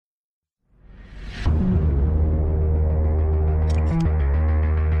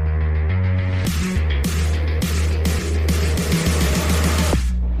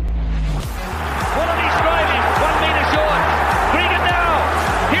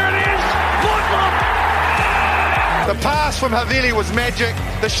from Havili was magic.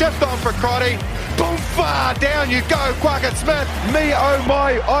 The shift on for Crotty. Boom, far down you go, Quackett Smith. Me, oh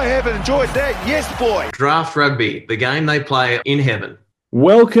my, I have enjoyed that. Yes, boy. Draft Rugby, the game they play in heaven.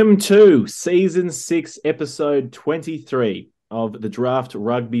 Welcome to Season 6, Episode 23 of the Draft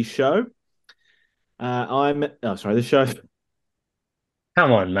Rugby Show. The show.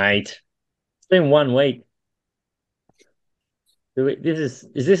 Come on, mate. It's been 1 week. Is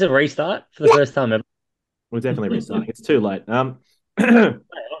this a restart for the first time ever? We're definitely restarting. It's too late. Let the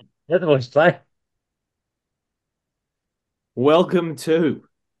boys play. Welcome to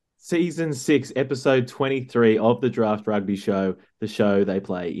Season 6, Episode 23 of the Draft Rugby Show, the show they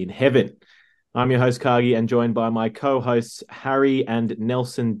play in heaven. I'm your host, Kagi, and joined by my co-hosts, Harry and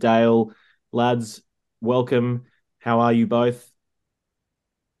Nelson Dale. Lads, welcome. How are you both?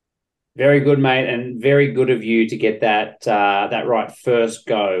 Very good, mate, and very good of you to get that right first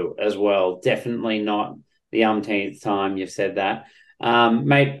go as well. Definitely not the umpteenth time you've said that.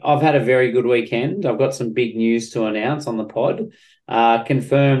 Mate, I've had a very good weekend. I've got some big news to announce on the pod.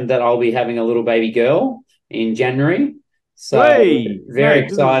 Confirmed that I'll be having a little baby girl in January. So very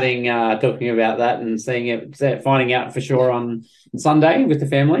exciting talking about that and finding out for sure on Sunday with the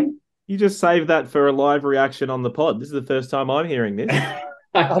family. You just saved that for a live reaction on the pod. This is the first time I'm hearing this.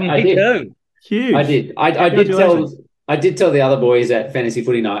 I did. Huge. I did. I did tell the other boys at Fantasy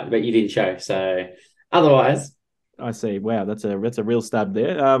Footy Night, but you didn't show. So otherwise, I see. Wow, that's a real stab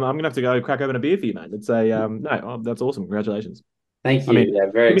there. I'm gonna have to go crack open a beer for you, mate. It's that's awesome. Congratulations. Thank you.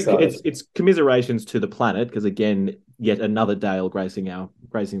 Very excited. It's commiserations to the planet because again, yet another Dale gracing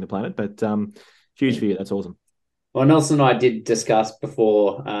the planet. But huge for you. That's awesome. Well, Nelson and I did discuss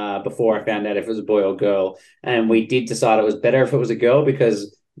before I found out if it was a boy or girl, and we did decide it was better if it was a girl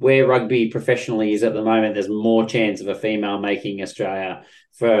because where rugby professionally is at the moment, there's more chance of a female making Australia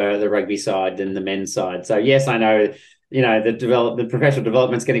for the rugby side than the men's side. So yes, I know, the professional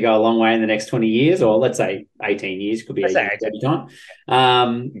development's going to go a long way in the next 20 years, or let's say 18 years, could be 18 years every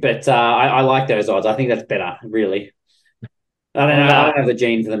time. But I like those odds. I think that's better, really. I don't know. I don't have the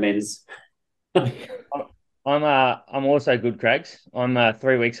gene for the men's. I'm also good, Craigs. I'm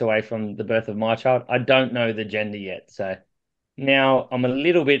 3 weeks away from the birth of my child. I don't know the gender yet, so now I'm a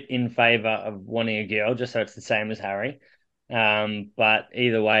little bit in favour of wanting a girl, just so it's the same as Harry. But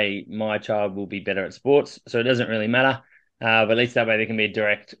either way, my child will be better at sports, so it doesn't really matter. But at least that way there can be a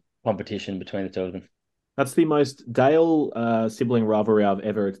direct competition between the two of them. That's the most Dale sibling rivalry I've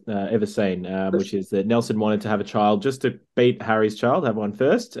ever seen, which is that Nelson wanted to have a child just to beat Harry's child, have one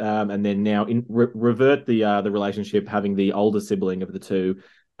first, and then now revert the relationship, having the older sibling of the two,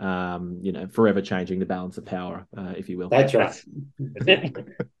 forever changing the balance of power, if you will. That's right.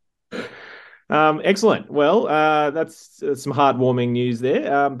 Excellent. Well, that's some heartwarming news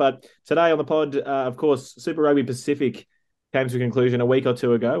there. But today on the pod, of course, Super Rugby Pacific came to a conclusion a week or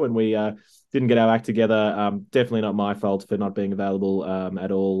two ago when we didn't get our act together. Definitely not my fault for not being available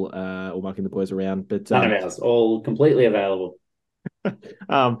at all or mucking the boys around. But none of ours, all completely available.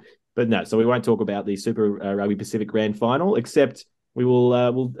 But no, so we won't talk about the Super Rugby Pacific Grand Final, except we will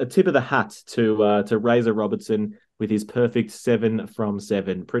a tip of the hat to Razor Robertson with his perfect 7 from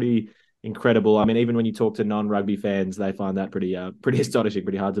 7. Pretty incredible. I mean, even when you talk to non-rugby fans, they find that pretty astonishing,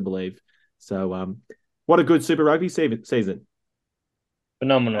 pretty hard to believe. So, what a good Super Rugby season.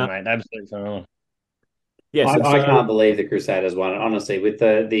 Phenomenal, mate. Absolutely phenomenal. Yes, I can't believe the Crusaders won it. Honestly, with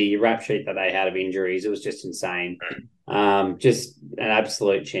the rap sheet that they had of injuries, it was just insane. Just an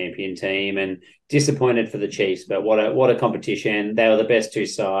absolute champion team, and disappointed for the Chiefs. But what a competition! They were the best two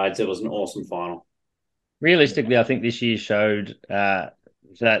sides. It was an awesome final. Realistically, I think this year showed that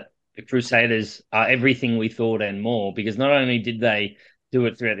the Crusaders are everything we thought and more. Because not only did they do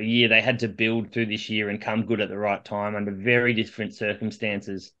it throughout the year, they had to build through this year and come good at the right time under very different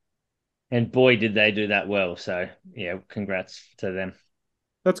circumstances. And boy, did they do that well. So, yeah, congrats to them.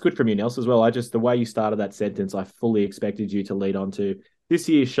 That's good from you, Nelson, as well. The way you started that sentence, I fully expected you to lead on to. This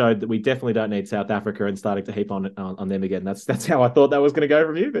year showed that we definitely don't need South Africa and starting to heap on them again. That's how I thought that was going to go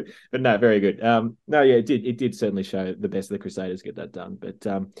from you. But no, very good. It did certainly show the best of the Crusaders get that done. But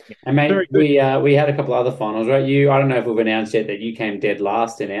and mate, we had a couple of other finals, right? I don't know if we've announced yet that you came dead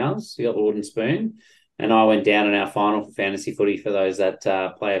last in ours. You got the wooden spoon, and I went down in our final for fantasy footy for those that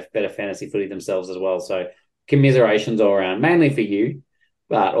play a better fantasy footy themselves as well. So commiserations all around, mainly for you,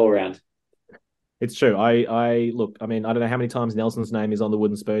 but all around. It's true. I look, I mean, I don't know how many times Nelson's name is on the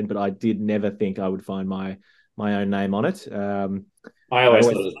wooden spoon, but I did never think I would find my own name on it. I always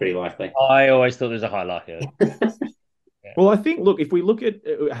thought it was pretty likely. I always thought there was a high likelihood. Well, I think, look, if we look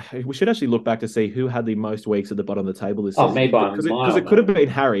at, we should actually look back to see who had the most weeks at the bottom of the table this season. Me by a Because mile, it could have been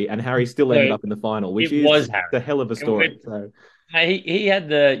Harry, and Harry still ended up in the final, which it was is Harry. the hell of a story. So He had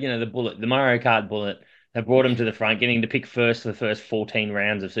the bullet, the Mario Kart bullet that brought him to the front, getting to pick first for the first 14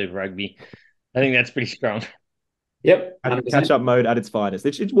 rounds of Super Rugby. I think that's pretty strong. Yep, 100%. Catch-up mode at its finest.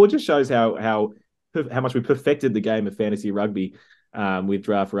 It just shows how much we perfected the game of fantasy rugby with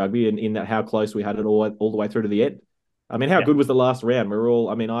draft rugby, and in that how close we had it all the way through to the end. I mean, how good was the last round?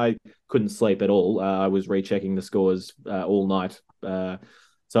 I couldn't sleep at all. I was rechecking the scores all night.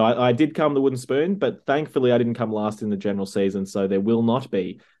 So I did come the wooden spoon, but thankfully I didn't come last in the general season. So there will not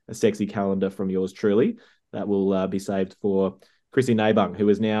be a sexy calendar from yours truly. That will be saved for Chrissy Nabung, who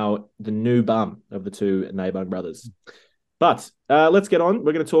is now the new bum of the two Nabung brothers. But let's get on.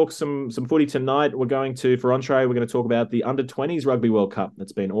 We're going to talk some footy tonight. For entree, we're going to talk about the Under-20s Rugby World Cup.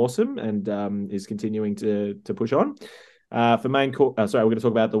 That's been awesome and is continuing to push on. We're going to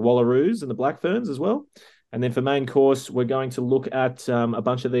talk about the Wallaroos and the Black Ferns as well. And then for main course, we're going to look at a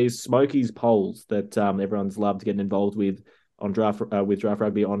bunch of these Smokies polls that everyone's loved getting involved with on Draft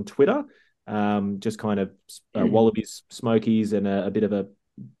Rugby on Twitter. Just kind of Wallabies, Smokies, and a bit of a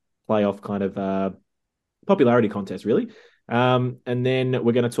playoff kind of popularity contest, really. And then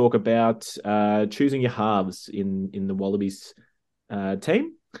we're going to talk about choosing your halves in the Wallabies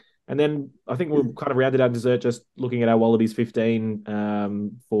team. And then I think we'll kind of round it out dessert just looking at our Wallabies 15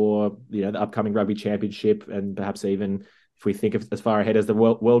 for the upcoming Rugby Championship, and perhaps even if we think of as far ahead as the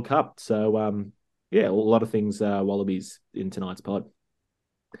World Cup. So a lot of things Wallabies in tonight's pod.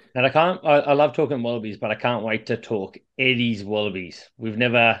 And I love talking Wallabies, but I can't wait to talk Eddie's Wallabies. We've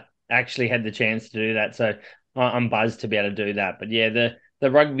never actually had the chance to do that, so I'm buzzed to be able to do that. But yeah,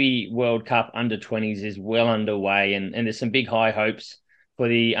 the Rugby World Cup Under-20s is well underway, and there's some big high hopes for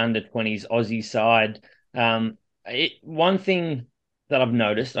the Under-20s Aussie side. One thing that I've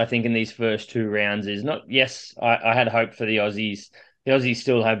noticed, I think, in these first two rounds is I had hope for the Aussies. The Aussies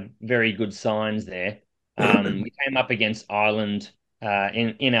still have very good signs there. We came up against Ireland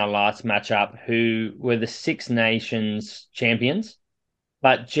in our last matchup, who were the Six Nations champions.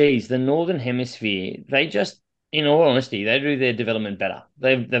 But geez, the Northern Hemisphere, they just, in all honesty, they do their development better.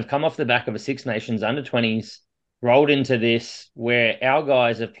 They've come off the back of a Six Nations Under-20s, rolled into this where our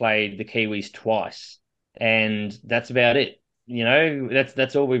guys have played the Kiwis twice, and that's about it.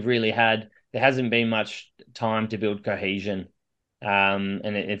 That's all we've really had. There hasn't been much time to build cohesion, and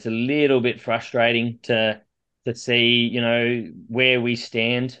it's a little bit frustrating to see where we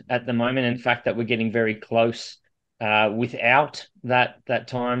stand at the moment, and the fact that we're getting very close without that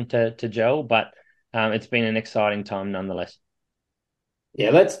time to gel. But it's been an exciting time nonetheless.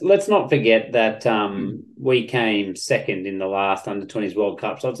 Yeah, let's not forget that we came second in the last Under-20s World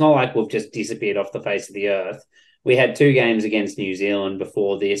Cup. So it's not like we've just disappeared off the face of the earth. We had 2 games against New Zealand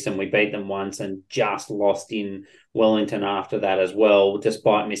before this, and we beat them once and just lost in Wellington after that as well,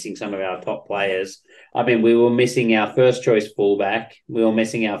 despite missing some of our top players. I mean, we were missing our first choice fullback. We were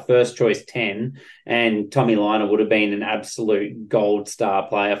missing our first choice 10, and Tommy Liner would have been an absolute gold star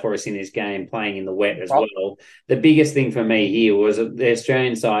player for us in this game, playing in the wet as well. The biggest thing for me here was that the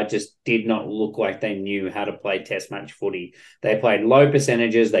Australian side just did not look like they knew how to play test match footy. They played low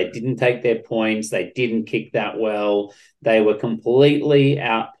percentages. They didn't take their points. They didn't kick that well. They were completely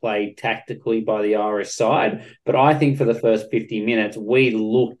outplayed tactically by the Irish side. But I think for the first 50 minutes, we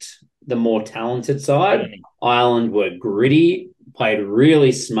looked the more talented side. Ireland were gritty, played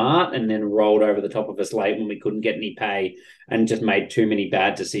really smart, and then rolled over the top of us late when we couldn't get any pay and just made too many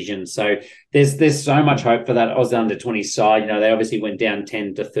bad decisions. So there's so much hope for that Aussie Under-20 side. They obviously went down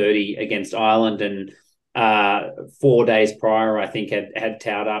 10-30 against Ireland, and 4 days prior, I think had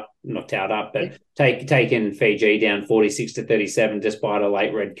taken Fiji down 46-37 despite a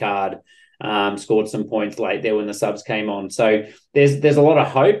late red card. Scored some points late there when the subs came on. So there's a lot of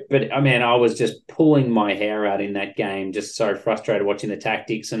hope, but I mean, I was just pulling my hair out in that game, just so frustrated watching the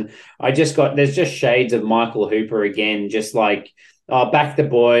tactics. And there's just shades of Michael Hooper again, just like, back the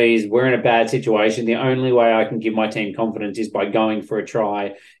boys, we're in a bad situation. The only way I can give my team confidence is by going for a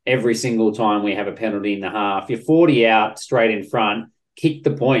try every single time we have a penalty in the half. You're 40 out straight in front, kick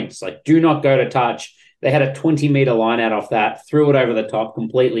the points. Like, do not go to touch. They had a 20-meter line out off that, threw it over the top,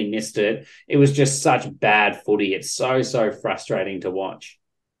 completely missed it. It was just such bad footy. It's so frustrating to watch.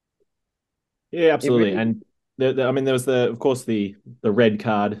 Yeah, absolutely. And there was of course the red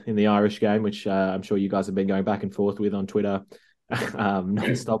card in the Irish game, which I'm sure you guys have been going back and forth with on Twitter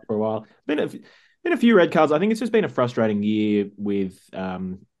non-stop for a while. Been a few red cards. I think it's just been a frustrating year with,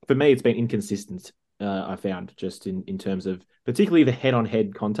 for me, it's been inconsistent. I found just in terms of particularly the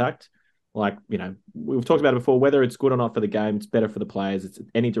head-on-head contact. Like, you know, we've talked about it before, whether it's good or not for the game, it's better for the players. It's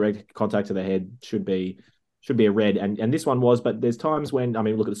any direct contact to the head should be a red. And this one was, but there's times when, I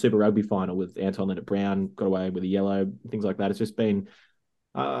mean, look at the Super Rugby final with Anton Leonard-Brown, got away with a yellow, things like that. It's just been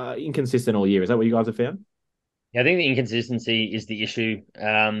inconsistent all year. Is that what you guys have found? Yeah, I think the inconsistency is the issue.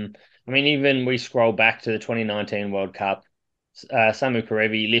 I mean, even we scroll back to the 2019 World Cup, Samu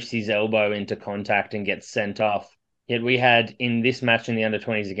Karevi lifts his elbow into contact and gets sent off. Yet we had in this match in the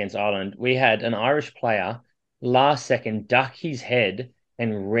under-20s against Ireland, we had an Irish player last second duck his head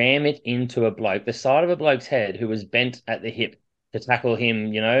and ram it into a bloke, the side of a bloke's head who was bent at the hip to tackle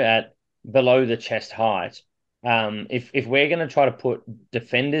him, you know, at below the chest height. If we're going to try to put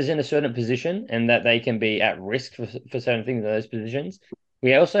defenders in a certain position and that they can be at risk for certain things in those positions,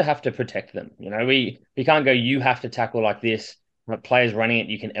 we also have to protect them. You know, we can't go, you have to tackle like this. Players running it,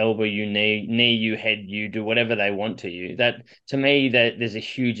 you can elbow you, knee you, head you, do whatever they want to you. That, to me, that there's a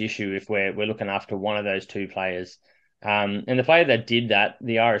huge issue if we're looking after one of those two players. And the player that did that,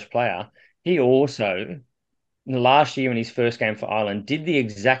 the Irish player, he also last year in his first game for Ireland did the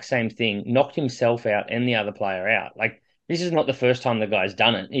exact same thing, knocked himself out and the other player out. Like, this is not the first time the guy's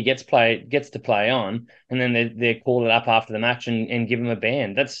done it. He gets to play on, and then they call it up after the match and give him a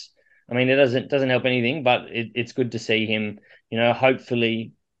ban. That's, I mean, it doesn't help anything, but it's good to see him, you know,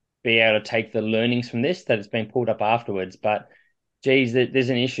 hopefully be able to take the learnings from this, that it's been pulled up afterwards. But geez, there's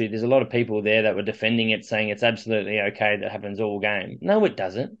an issue. There's a lot of people there that were defending it, saying it's absolutely okay, that happens all game. No, it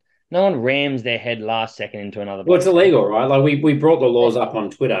doesn't. No one rams their head last second into another. Well, it's illegal, right? Like we brought the laws up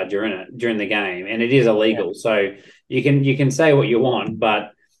on Twitter during the game, and it is illegal. Yeah. So you can say what you want,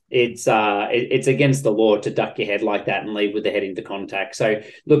 but it's against the law to duck your head like that and leave with the head into contact. So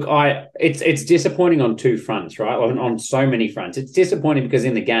look, it's disappointing on two fronts, right? On so many fronts. It's disappointing because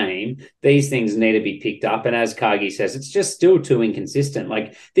in the game, these things need to be picked up. And as Cargie says, it's just still too inconsistent.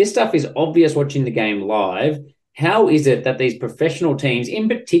 Like, this stuff is obvious watching the game live. How is it that these professional teams, in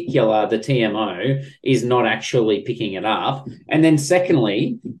particular the TMO, is not actually picking it up? And then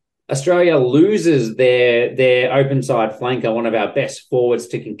secondly, Australia loses their open side flanker, one of our best forwards,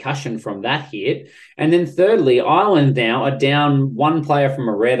 to concussion from that hit. And then thirdly, Ireland now are down one player from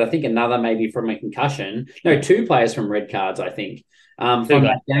a red, I think another maybe from a concussion. No, two players from red cards, I think, from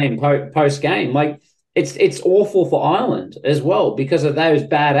that game, post-game. Like, it's awful for Ireland as well because of those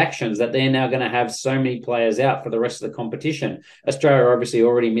bad actions that they're now going to have so many players out for the rest of the competition. Australia are obviously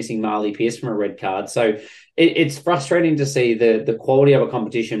already missing Marley Pearce from a red card. So it's frustrating to see the quality of a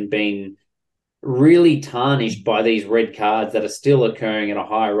competition being really tarnished by these red cards that are still occurring at a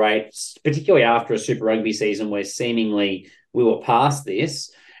high rate, particularly after a Super Rugby season where seemingly we were past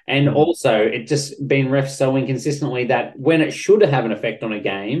this. And also, it just been refed so inconsistently that when it should have an effect on a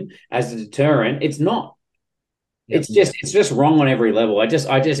game as a deterrent, it's not. Yep. It's just wrong on every level.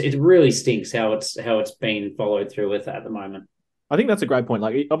 It really stinks how it's been followed through with at the moment. I think that's a great point.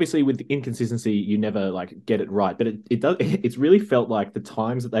 Like, obviously with the inconsistency, you never like get it right, but it's really felt like the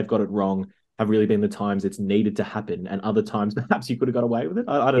times that they've got it wrong have really been the times it's needed to happen, and other times perhaps you could have got away with it.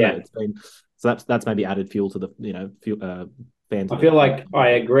 I don't know. It's been, so that's maybe added fuel to the fans. I feel like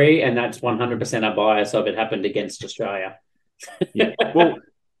I agree, and that's 100% a bias of it happened against Australia. Yeah.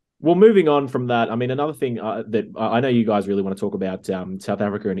 Well, moving on from that, I mean, another thing that I know you guys really want to talk about, South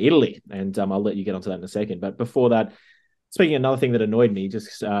Africa and Italy, and I'll let you get onto that in a second. But before that, speaking of another thing that annoyed me,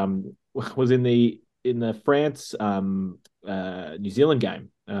 just was in the France New Zealand game.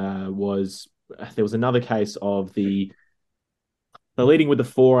 There was another case of the leading with the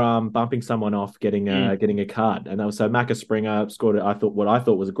forearm, bumping someone off, getting a card, and that was so Macca Springer scored what I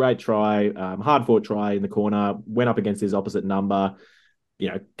thought was a great try, hard fought try in the corner, went up against his opposite number,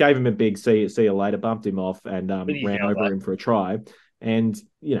 gave him a big see you later, bumped him off, and ran over him for a try, and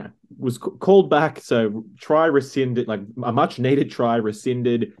was called back. So try rescinded, like a much needed try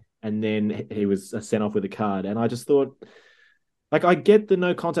rescinded, and then he was sent off with a card. And I just thought, like, I get the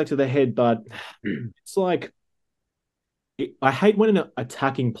no contact to the head, but it's like, I hate when an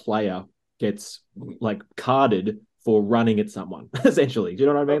attacking player gets like carded for running at someone. Essentially, do you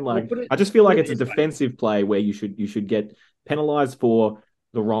know what I mean? Like, I just feel like it's a defensive play where you should get penalized for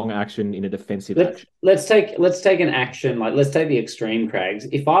the wrong action in a defensive action. Let's take an action, like let's take the extreme, Craigs.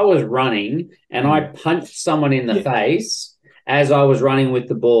 If I was running and I punched someone in the face as I was running with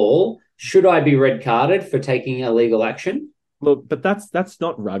the ball, should I be red carded for taking illegal action? Look, but that's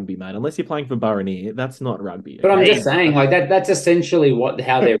not rugby, mate. Unless you're playing for Burraneer, that's not rugby. But I'm just saying, like that's essentially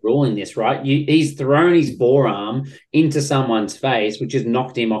how they're ruling this, right? He's thrown his forearm into someone's face, which has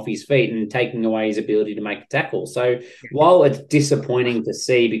knocked him off his feet and taking away his ability to make a tackle. So while it's disappointing to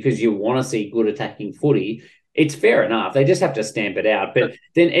see because you want to see good attacking footy, it's fair enough. They just have to stamp it out. But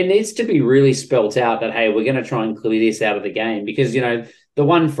then it needs to be really spelt out that, hey, we're going to try and clear this out of the game because, the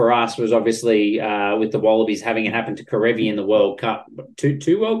one for us was obviously with the Wallabies having it happen to Karevi in the World Cup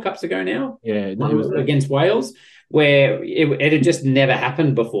two World Cups ago now. Yeah, it One was against Wales, where it had just never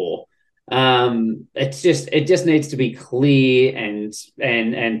happened before. It just needs to be clear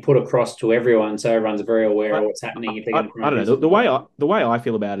and put across to everyone so everyone's very aware of what's happening if they're going to try. I don't know. The way I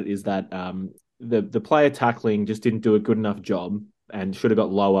feel about it is that the player tackling just didn't do a good enough job and should have got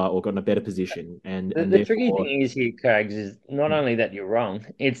lower or got in a better position. And the tricky thing is here, Craig, is not only that you're wrong.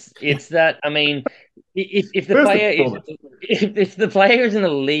 It's that, I mean, if the player is if the player is in a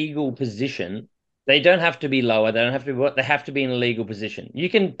legal position, they don't have to be lower. They don't have to be what they have to be in a legal position. You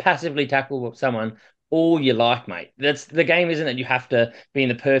can passively tackle someone all you like, mate. That's the game, isn't it? You have to be in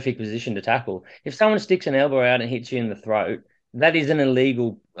the perfect position to tackle. If someone sticks an elbow out and hits you in the throat, that is an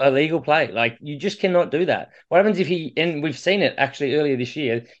illegal play. Like, you just cannot do that. What happens if and we've seen it actually earlier this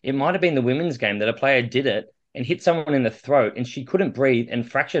year, it might have been the women's game that a player did it and hit someone in the throat and she couldn't breathe and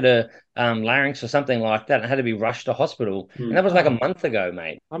fractured her larynx or something like that and had to be rushed to hospital. And that was like a month ago,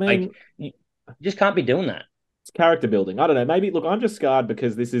 mate. I mean, like, you just can't be doing that. It's character building. I don't know. Maybe, look, I'm just scarred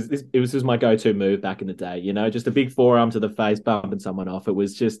because it was my go-to move back in the day, just a big forearm to the face, bumping someone off. It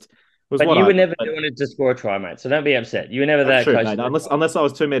was just... But you were never doing it to score a try, mate. So don't be upset. You were never that true, close. Mate. Unless I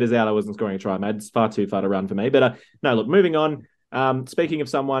was 2 meters out, I wasn't scoring a try, mate. It's far too far to run for me. But no, look, moving on. Speaking of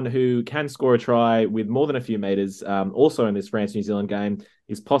someone who can score a try with more than a few meters, also in this France-New Zealand game,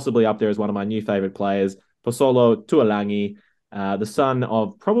 is possibly up there as one of my new favorite players, Posolo Tuolangi, the son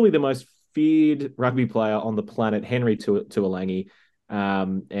of probably the most feared rugby player on the planet, Henry Tuolangi.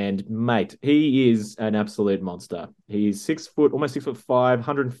 And mate, he is an absolute monster. He's 6 foot, almost 6'5",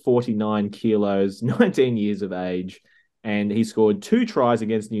 149 kilos, 19 years of age, and he scored 2 tries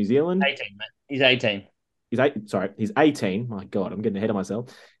against New Zealand. 18, mate. He's 18. He's 18. My God, I'm getting ahead of myself.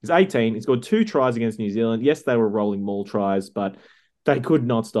 He's 18. He scored 2 tries against New Zealand. Yes, they were rolling maul tries, but they could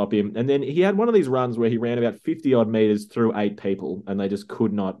not stop him. And then he had one of these runs where he ran about 50 odd meters through 8 people, and they just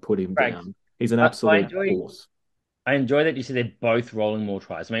could not put him down. He's an absolute force. I enjoy that you said they're both rolling maul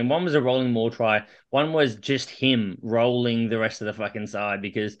tries. I mean, one was a rolling maul try. One was just him rolling the rest of the fucking side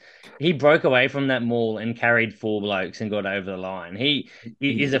because he broke away from that maul and carried 4 blokes and got over the line. He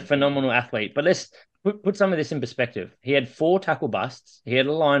is a phenomenal athlete. But let's put some of this in perspective. He had 4 tackle busts. He had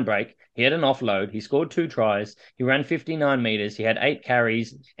a line break. He had an offload. He scored 2 tries. He ran 59 meters. He had 8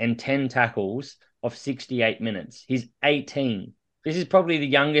 carries and 10 tackles of 68 minutes. He's 18. This is probably the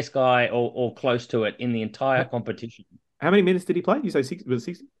youngest guy or close to it in the entire competition. How many minutes did he play? You say 60? Was it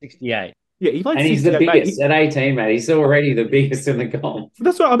 60? 68. Yeah, he played. And he's the biggest at 18, mate. He's already the biggest in the comp.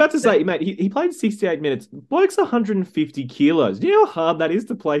 That's what I'm about to say, mate. He played 68 minutes. Bloke's 150 kilos. Do you know how hard that is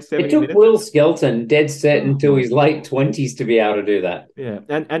to play 70 minutes? It took Will Skelton dead set until his late 20s to be able to do that. Yeah,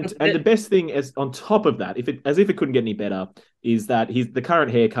 and the best thing is on top of that, if it couldn't get any better, is that the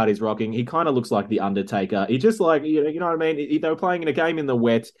current haircut he's rocking. He kind of looks like the Undertaker. He just like you know what I mean. They were playing in a game in the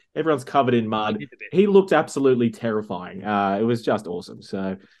wet. Everyone's covered in mud. He looked absolutely terrifying. It was just awesome.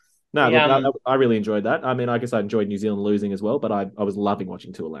 So. No, look, I really enjoyed that. I mean, I guess I enjoyed New Zealand losing as well, but I was loving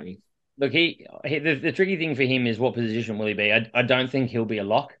watching Tuolangi. Look, the tricky thing for him is what position will he be? I don't think he'll be a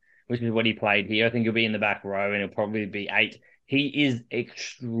lock, which is what he played here. I think he'll be in the back row and he'll probably be 8. He is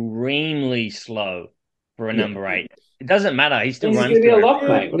extremely slow for a number 8. It doesn't matter. He still runs. He's going to be a lock,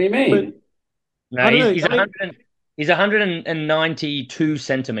 mate. What do you mean? No, he's 192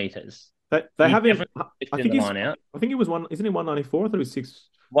 centimeters. They have him. I think it was one. Isn't he 194? I thought it was 6.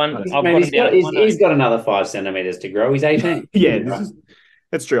 He's got another 5 centimeters to grow. He's 18. Yeah,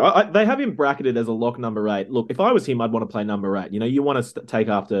 that's true. They have him bracketed as a lock number 8. Look, if I was him, I'd want to play number 8. You want to take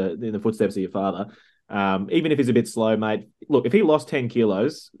after in the footsteps of your father. Even if he's a bit slow, mate. Look, if he lost 10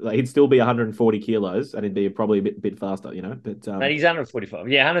 kilos, he'd still be 140 kilos, and he'd be probably a bit faster. But he's 145.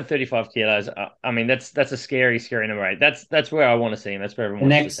 Yeah, 135 kilos. I mean, that's a scary number 8. That's where I want to see him. That's where everyone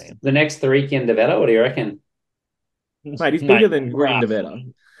wants to see him. The next 3 Kindevetta, what do you reckon? Mate, he's bigger than Green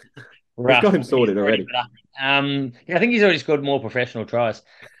Devetta. He's got him sorted already. I think he's already scored more professional tries.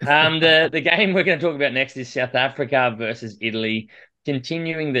 The game we're going to talk about next is South Africa versus Italy,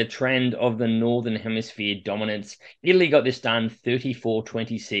 continuing the trend of the Northern Hemisphere dominance. Italy got this done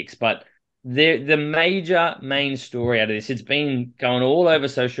 34-26, but the main story out of this, it's been going all over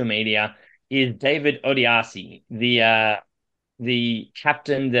social media, is David Odiasi, the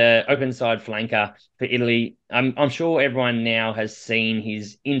captain, the open side flanker for Italy. I'm sure everyone now has seen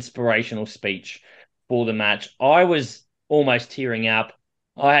his inspirational speech for the match. I was almost tearing up.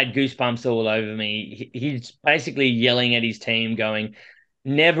 I had goosebumps all over me. He's basically yelling at his team going,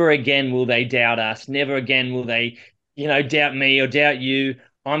 never again will they doubt us. Never again will they, doubt me or doubt you.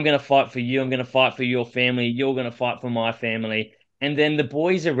 I'm going to fight for you. I'm going to fight for your family. You're going to fight for my family. And then the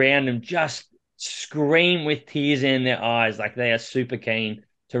boys around him just scream with tears in their eyes, like they are super keen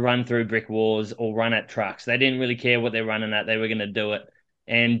to run through brick walls or run at trucks. They didn't really care what they're running at. They were going to do it.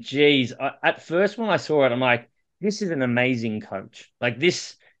 And geez, at first when I saw it, I'm like, this is an amazing coach. Like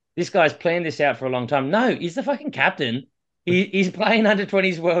this guy's planned this out for a long time. No, he's the fucking captain. He's playing under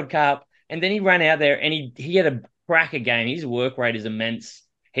 20s World Cup. And then he ran out there and he had a cracker game. His work rate is immense.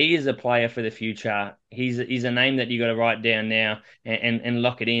 He is a player for the future. He's a name that you got to write down now and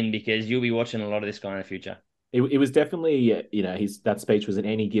lock it in, because you'll be watching a lot of this guy in the future. It was definitely, that speech was an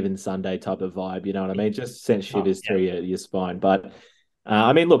any given Sunday type of vibe. You know what I mean? It just sent shivers through your spine. But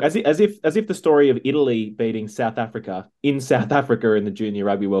I mean, look, as if the story of Italy beating South Africa in the Junior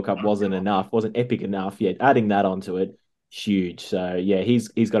Rugby World Cup wasn't epic enough yet. Adding that onto it, huge. So yeah, he's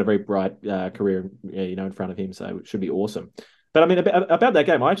got a very bright career, in front of him. So it should be awesome. But I mean, about that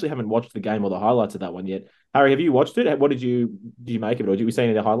game, I actually haven't watched the game or the highlights of that one yet. Harry, have you watched it? What did you make of it, or did you see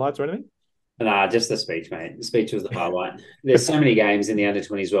any of the highlights or anything? Nah, just the speech, mate. The speech was the highlight. There's so many games in the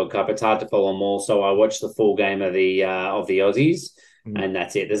under-20s World Cup; it's hard to follow them all. So I watched the full game of the Aussies, and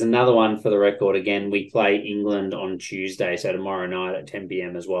that's it. There's another one for the record. Again, we play England on Tuesday, so tomorrow night at 10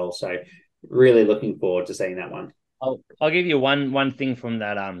 p.m. as well. So really looking forward to seeing that one. I'll give you one thing from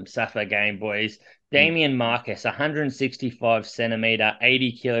that Safa game, boys. Damien Marcus, 165 centimeter,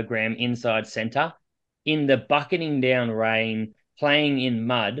 80 kilogram inside center, in the bucketing down rain, playing in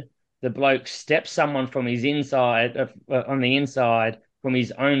mud. The bloke steps someone from his inside, on the inside from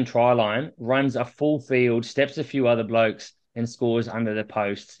his own try line, runs a full field, steps a few other blokes, and scores under the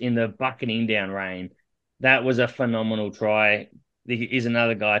posts in the bucketing down rain. That was a phenomenal try. He is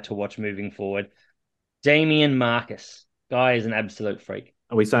another guy to watch moving forward. Damien Marcus, guy is an absolute freak.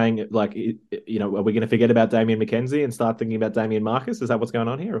 Are we saying, like, are we going to forget about Damien McKenzie and start thinking about Damien Marcus? Is that what's going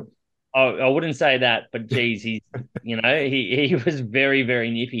on here? Oh, I wouldn't say that, but geez, he was very,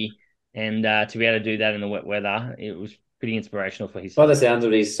 very nippy. And to be able to do that in the wet weather, it was pretty inspirational for his. By the sounds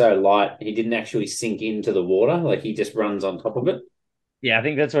of it, he's so light, he didn't actually sink into the water. Like, he just runs on top of it. Yeah, I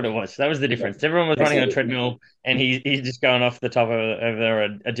think that's what it was. That was the difference. Everyone was running on a treadmill, and he's just going off the top of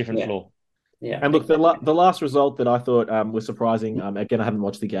a different floor. Yeah. And look, the last result that I thought was surprising, again, I haven't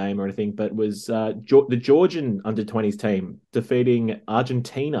watched the game or anything, but was the Georgian under-20s team defeating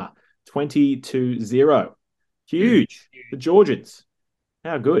Argentina 20-0. Huge. The Georgians.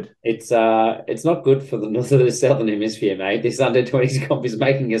 How good. It's not good for the Southern Hemisphere, mate. This under-20s comp is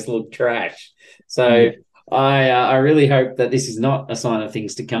making us look trash. So I really hope that this is not a sign of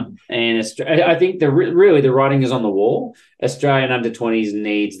things to come. And I think the writing is on the wall. Australian under-20s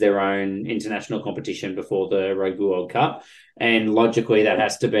needs their own international competition before the Rugby World Cup. And logically, that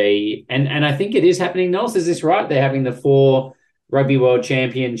has to be... And I think it is happening, Nels. Is this right? They're having the 4 Rugby World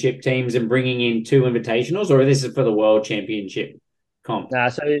Championship teams and bringing in 2 invitationals, or this is for the World Championship comp?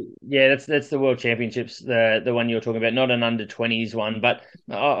 So yeah, that's the World Championships, the one you're talking about, not an under-20s one, but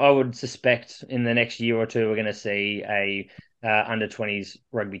I would suspect in the next year or two we're going to see a under-20s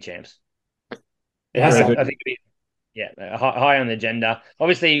rugby champs. It has I think it'd be, high on the agenda.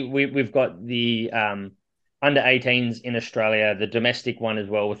 Obviously, we've got the under-18s in Australia, the domestic one as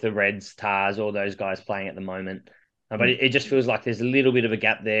well, with the Reds, Tars, all those guys playing at the moment. But it just feels like there's a little bit of a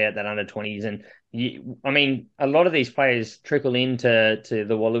gap there at that under-20s. And a lot of these players trickle into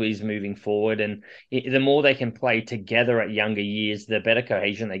the Wallabies moving forward. And the more they can play together at younger years, the better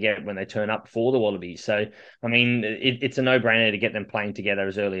cohesion they get when they turn up for the Wallabies. So, it's a no-brainer to get them playing together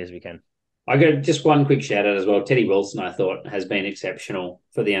as early as we can. I got just one quick shout out as well. Teddy Wilson, I thought, has been exceptional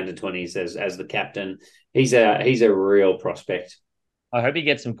for the under-20s as the captain. He's a real prospect. I hope he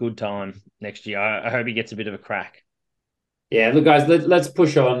gets some good time next year. I hope he gets a bit of a crack. Yeah, look, guys, let's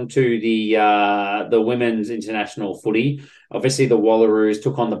push on to the women's international footy. Obviously, the Wallaroos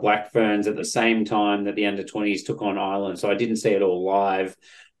took on the Black Ferns at the same time that the under-20s took on Ireland, so I didn't see it all live.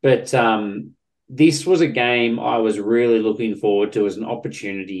 But this was a game I was really looking forward to as an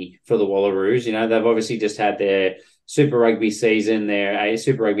opportunity for the Wallaroos. They've obviously just had their Super Rugby season, their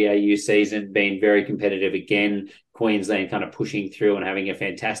Super Rugby AU season, being very competitive again. Queensland kind of pushing through and having a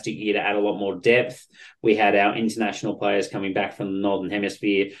fantastic year to add a lot more depth. We had our international players coming back from the Northern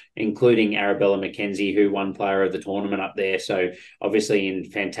Hemisphere, including Arabella McKenzie, who won player of the tournament up there. So obviously in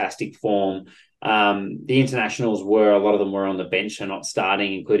fantastic form. The internationals a lot of them were on the bench and not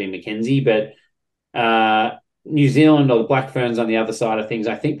starting, including McKenzie. But New Zealand, or the Black Ferns on the other side of things,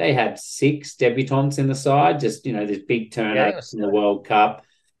 I think they had 6 debutants in the side, just, this big turnout in the World Cup.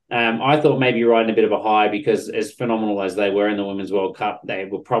 I thought maybe riding a bit of a high because as phenomenal as they were in the Women's World Cup, they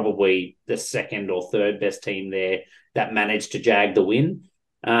were probably the second or third best team there that managed to jag the win.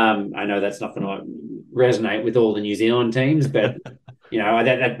 I know that's not going to resonate with all the New Zealand teams, but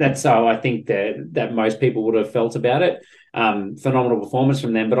that's how I think that most people would have felt about it. Phenomenal performance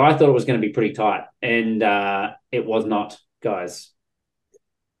from them, but I thought it was going to be pretty tight, and it was not, guys.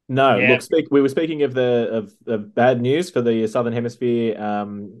 No, Yeah. look, we were speaking of the bad news for the Southern Hemisphere.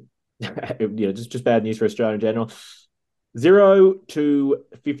 Just bad news for Australia in general.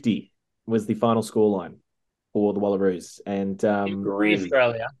 0-50 was the final scoreline for the Wallaroos, and In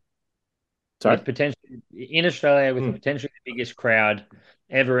Australia, sorry, with potentially in Australia with potentially the biggest crowd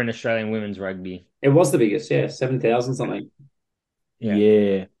ever in Australian women's rugby. It was the biggest, 7,000 something.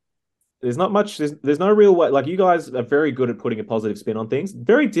 Yeah. There's not much. There's no real way. Like, you guys are very good at putting a positive spin on things.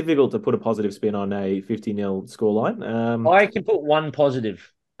 Very difficult to put a positive spin on a 50-0 scoreline. I can put one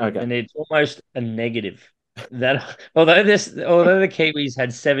positive, Okay, and it's almost a negative. That although the Kiwis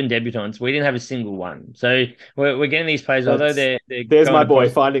had 7 debutants, we didn't have a single one. So we're getting these players. Although they're there's my going boy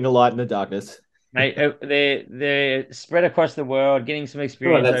across, finding a light in the darkness. mate, they're spread across the world, getting some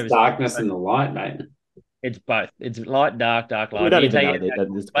experience. That's overseas. darkness and the light, mate. It's both. It's light, dark, light. We don't You even take know it,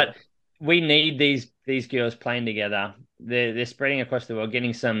 that. but we need these girls playing together. They're spreading across the world,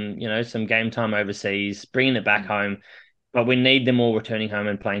 getting some game time overseas, bringing it back home. But we need them all returning home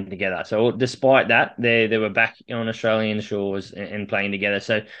and playing together. So despite that, they were back on Australian shores and playing together.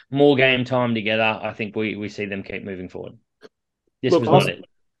 So more game time together. I think we see them keep moving forward. This was not it.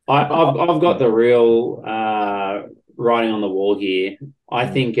 I've got the real writing on the wall here. I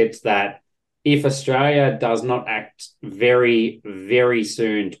think it's that if Australia does not act very, very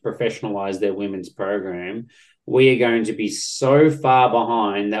soon to professionalise their women's program, we are going to be so far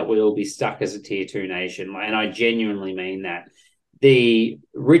behind that we will be stuck as a tier 2 nation. And I genuinely mean that. The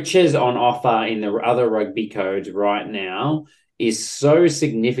riches on offer in the other rugby codes right now is so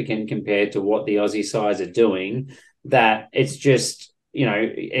significant compared to what the Aussie sides are doing that it's just,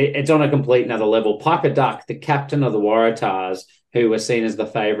 it's on a complete another level. Piper Duck, the captain of the Waratahs, who were seen as the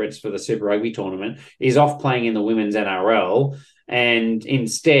favourites for the Super Rugby tournament, is off playing in the women's NRL. And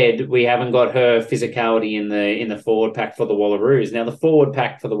instead, we haven't got her physicality in the forward pack for the Wallaroos. Now, the forward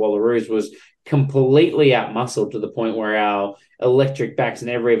pack for the Wallaroos was completely outmuscled to the point where our electric backs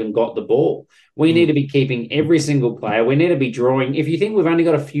never even got the ball. We need to be keeping every single player. We need to be drawing. If you think we've only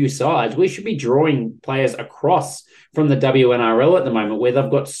got a few sides, we should be drawing players across from the WNRL at the moment, where they've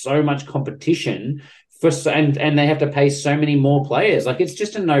got so much competition and they have to pay so many more players. Like, it's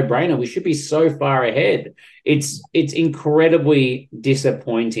just a no-brainer. We should be so far ahead. It's incredibly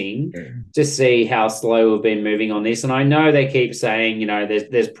disappointing to see how slow we've been moving on this. And I know they keep saying,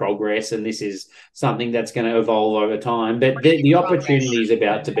 there's progress and this is something that's going to evolve over time, but the opportunity is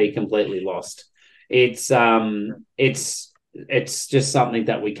about to be completely lost. It's just something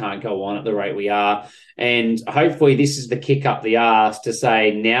that we can't go on at the rate we are. And hopefully this is the kick up the arse to say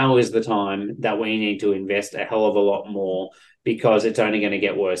now is the time that we need to invest a hell of a lot more, because it's only going to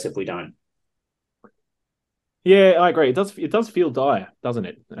get worse if we don't. Yeah, I agree. It does feel dire, doesn't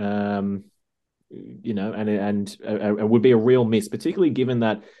it? And it would be a real miss, particularly given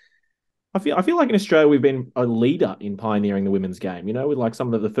that I feel like in Australia we've been a leader in pioneering the women's game. With like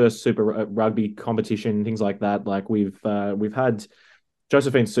some of the first Super Rugby competition, things like that. Like we've had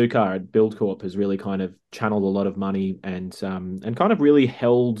Josephine Sukar at Buildcorp has really kind of channeled a lot of money and kind of really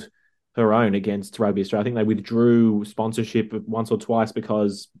held her own against Rugby Australia. I think they withdrew sponsorship once or twice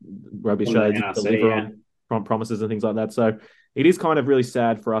because Rugby Australia didn't deliver on promises and things like that. So it is kind of really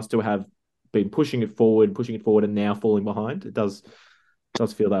sad for us to have been pushing it forward, and now falling behind. It does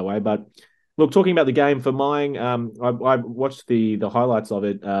feel that way. But look, talking about the game for mine, I watched the highlights of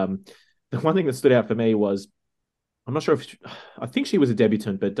it. The one thing that stood out for me was, I'm not sure I think she was a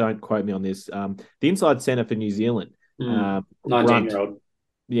debutant, but don't quote me on this. The inside centre for New Zealand, 19-year-old.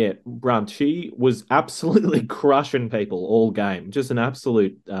 Yeah, Brunt. She was absolutely crushing people all game. Just an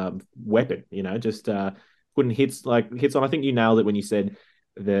absolute weapon, just putting hits on. I think you nailed it when you said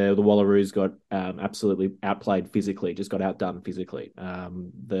the Wallaroos got absolutely outplayed physically, just got outdone physically.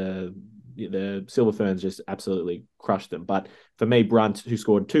 The Silver Ferns just absolutely crushed them. But for me, Brunt, who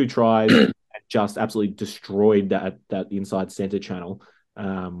scored 2 tries and just absolutely destroyed that inside centre channel,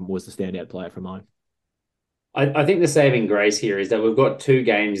 was the standout player for mine. I think the saving grace here is that we've got 2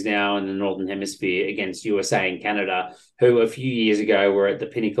 games now in the Northern Hemisphere against USA and Canada, who a few years ago were at the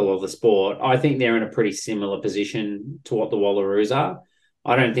pinnacle of the sport. I think they're in a pretty similar position to what the Wallaroos are.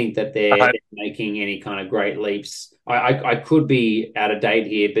 I don't think that they're making any kind of great leaps. I could be out of date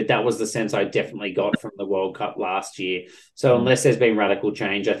here, but that was the sense I definitely got from the World Cup last year. So unless there's been radical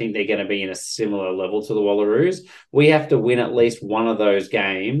change, I think they're going to be in a similar level to the Wallaroos. We have to win at least one of those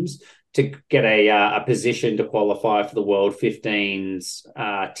games to get a position to qualify for the World 15's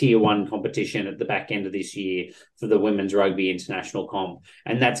Tier 1 competition at the back end of this year for the Women's Rugby International Comp.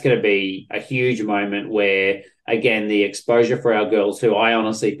 And that's going to be a huge moment where, again, the exposure for our girls, who I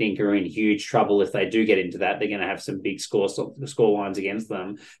honestly think are in huge trouble if they do get into that, they're going to have some big score lines against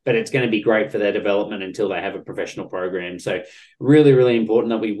them. But it's going to be great for their development until they have a professional program. So really, really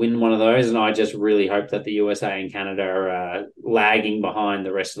important that we win one of those. And I just really hope that the USA and Canada are lagging behind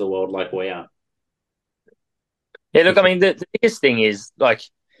the rest of the world like we are. Yeah, look, I mean, the biggest thing is, like,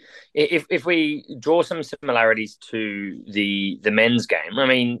 if we draw some similarities to the men's game, I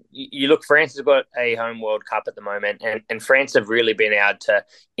mean, you look, France has got a home World Cup at the moment, and France have really been able to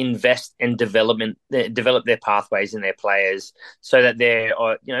invest and develop their pathways and their players so that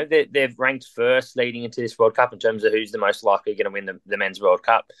they're ranked first leading into this World Cup in terms of who's the most likely going to win the men's World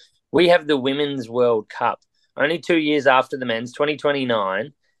Cup. We have the Women's World Cup only 2 years after the men's,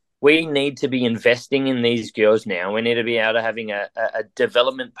 2029. We need to be investing in these girls now. We need to be able to having a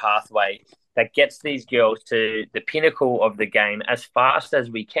development pathway that gets these girls to the pinnacle of the game as fast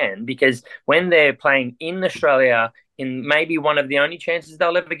as we can, because when they're playing in Australia, in maybe one of the only chances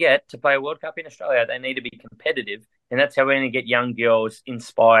they'll ever get to play a World Cup in Australia, they need to be competitive. And that's how we're going to get young girls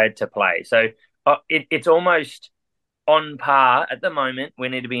inspired to play. So it's almost on par at the moment. We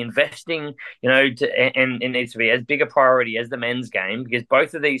need to be investing, and it needs to be as big a priority as the men's game, because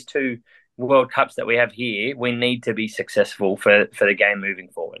both of these two World Cups that we have here, we need to be successful for the game moving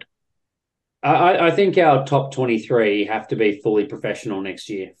forward. I think our top 23 have to be fully professional next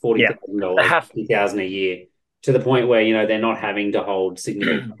year, $40,000, $50,000 a year, to the point where, they're not having to hold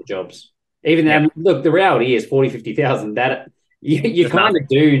significant jobs. Even then, look, the reality is 40, 50,000, that you kind of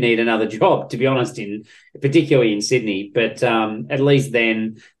do need another job, to be honest, particularly in Sydney. But at least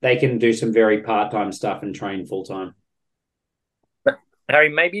then they can do some very part-time stuff and train full-time. But Harry,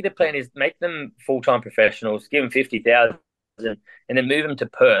 maybe the plan is make them full-time professionals, give them 50,000, and then move them to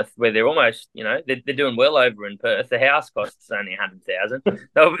Perth, where they're almost, they're doing well over in Perth. The house costs only 100,000.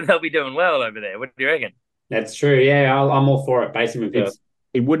 They'll be doing well over there. What do you reckon? That's true. Yeah, I'm all for it. Base them in Perth.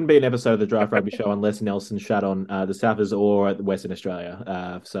 It wouldn't be an episode of the Draft Rugby Show unless Nelson shut on the Southers or Western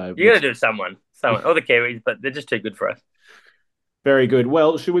Australia. So you got to do someone, or the Kiwis, but they're just too good for us. Very good.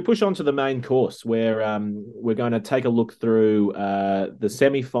 Well, should we push on to the main course, where we're going to take a look through the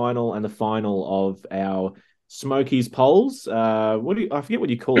semi-final and the final of our Smokies polls? I forget what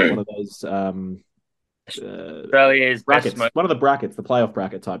you call it. One of those Australia's brackets. One of the brackets, the playoff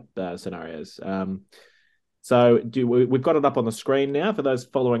bracket type scenarios. So we've got it up on the screen now for those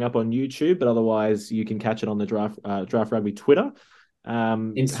following up on YouTube, but otherwise you can catch it on the Draft Rugby Twitter.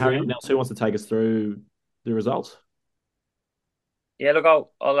 Instagram. Nels, who wants to take us through the results? Yeah, look,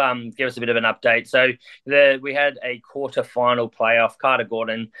 I'll give us a bit of an update. So we had a quarter-final playoff. Carter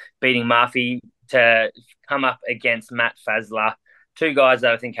Gordon beating Murphy to come up against Matt Fazler. Two guys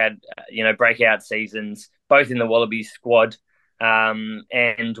that I think had breakout seasons, both in the Wallabies squad.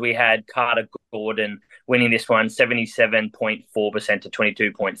 And we had Carter Gordon winning this one 77.4% to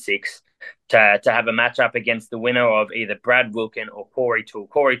 22.6% to have a matchup against the winner of either Brad Wilkin or Corey Toole.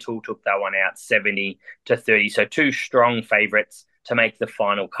 Corey Toole took that one out 70-30. So two strong favourites to make the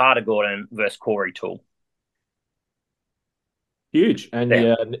final. Carter Gordon versus Corey Toole. Huge. And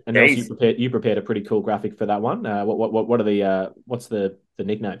Nelson, you prepared a pretty cool graphic for that one. What are what's the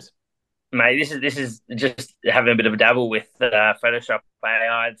nicknames? Mate, this is just having a bit of a dabble with Photoshop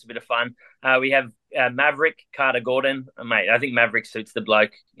AI. It's a bit of fun. We have Maverick Carter Gordon. Mate, I think Maverick suits the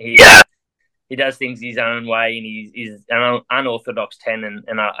bloke. He does things his own way, and he's an unorthodox 10,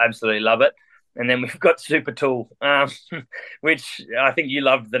 and I absolutely love it. And then we've got Super Tool, which I think you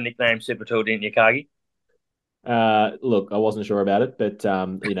loved the nickname Super Tool, didn't you, Kagi? Look, I wasn't sure about it, but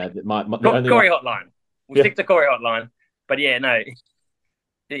Corey Hotline. We'll stick to Corey Hotline. But yeah, no.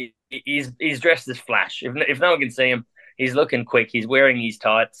 He's dressed as Flash. If no one can see him, he's looking quick. He's wearing his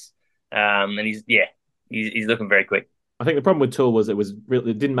tights, and he's looking very quick. I think the problem with Tool was it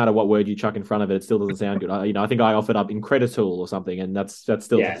didn't matter what word you chuck in front of it, it still doesn't sound good. I think I offered up Increditool or something, and that's still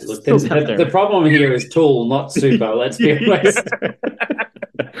the problem here is Tool, not Super. Let's be honest.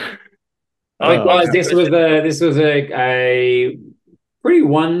 Guys, this was a pretty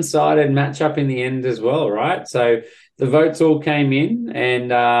one-sided matchup in the end as well, right? So the votes all came in,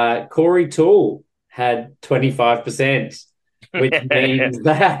 and Corey Toole had 25%. which means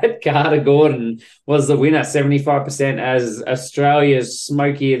that Carter Gordon was the winner, 75% as Australia's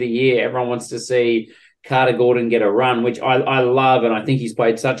Smoky of the Year. Everyone wants to see Carter Gordon get a run, which I love, and I think he's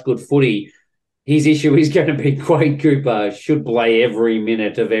played such good footy. His issue is going to be Quade Cooper should play every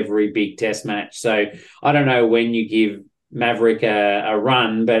minute of every big test match. So I don't know when you give Maverick a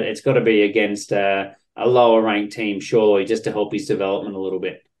run, but it's got to be against a lower ranked team, surely, just to help his development a little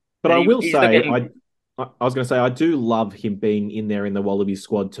bit. But I will say, I was going to say, I do love him being in there in the Wallaby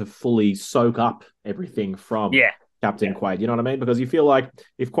squad to fully soak up everything from Captain Quade. You know what I mean? Because you feel like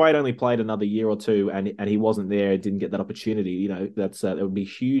if Quade only played another year or two and he wasn't there, didn't get that opportunity, you know, that would be a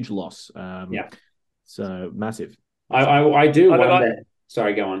huge loss. So massive. I do wonder.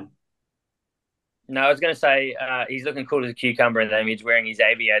 Sorry, go on. No, I was going to say he's looking cool as a cucumber in the image, wearing his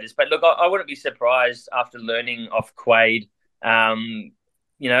aviators. But look, I wouldn't be surprised after learning off Quade, throughout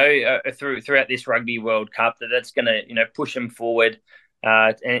this Rugby World Cup, that's going to, push him forward,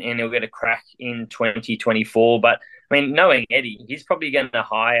 and he'll get a crack in 2024. But I mean, knowing Eddie, he's probably going to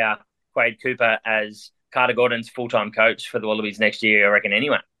hire Quade Cooper as Carter Gordon's full-time coach for the Wallabies next year, I reckon.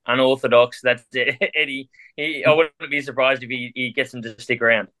 Anyway, unorthodox. That's Eddie. I wouldn't be surprised if he gets him to stick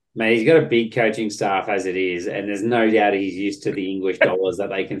around. Mate, he's got a big coaching staff as it is, and there's no doubt he's used to the English dollars that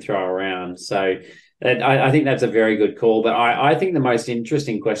they can throw around. So I think that's a very good call. But I think the most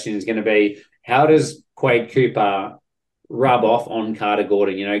interesting question is going to be, how does Quade Cooper rub off on Carter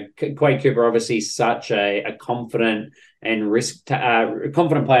Gordon? Quade Cooper obviously such a confident and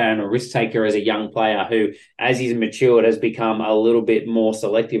confident player and a risk taker as a young player who, as he's matured, has become a little bit more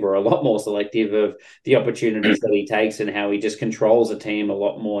selective, or a lot more selective, of the opportunities that he takes and how he just controls a team a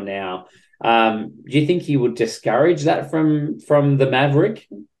lot more now. Do you think he would discourage that from the Maverick?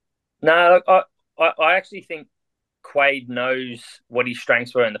 No, I actually think Quade knows what his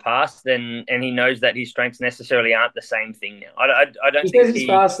strengths were in the past, and he knows that his strengths necessarily aren't the same thing now. I don't think he's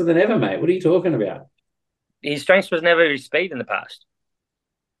faster than ever, mate. What are you talking about? His strengths was never his speed in the past.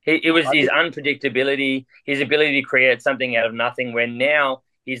 It was his unpredictability, his ability to create something out of nothing, where now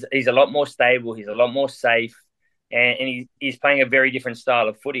he's a lot more stable, he's a lot more safe, and he's playing a very different style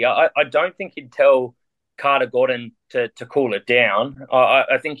of footy. I don't think he'd tell Carter Gordon to cool it down.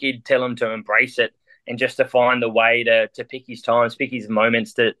 I think he'd tell him to embrace it and just to find the way to pick his times, pick his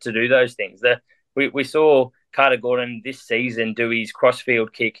moments to do those things. We saw Carter Gordon this season do his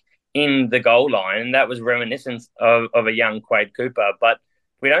crossfield kick in the goal line, and that was reminiscent of a young Quade Cooper. But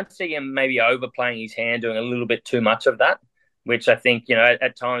we don't see him maybe overplaying his hand, doing a little bit too much of that, which I think,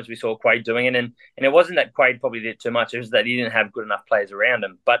 at times we saw Quade doing it. And it wasn't that Quade probably did too much, it was that he didn't have good enough players around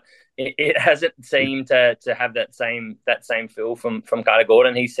him. But it hasn't seemed to have that same feel from Carter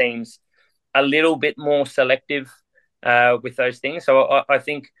Gordon. He seems a little bit more selective with those things. So I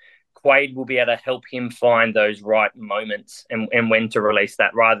think Quade will be able to help him find those right moments and when to release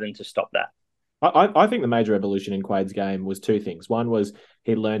that rather than to stop that. I think the major evolution in Quade's game was two things. One was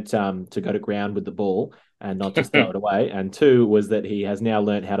he learnt to go to ground with the ball and not just throw it away. And two was that he has now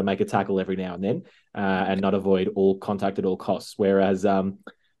learnt how to make a tackle every now and then and not avoid all contact at all costs. Whereas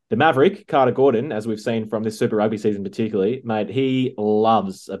the Maverick, Carter Gordon, as we've seen from this Super Rugby season particularly, mate, he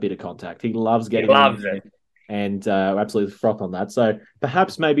loves a bit of contact. He loves getting it. And absolutely froth on that. So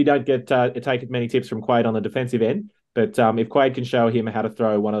perhaps maybe don't take many tips from Quade on the defensive end. But if Quade can show him how to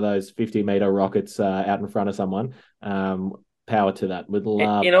throw one of those 50-meter rockets out in front of someone, power to that. Would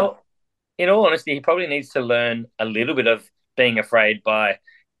love. In all honesty, he probably needs to learn a little bit of being afraid by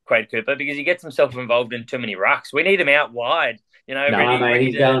Quade Cooper, because he gets himself involved in too many rucks. We need him out wide.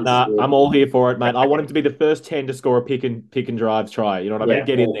 I'm all here for it, mate. I want him to be the first 10 to score a pick and drive try. You know what I mean?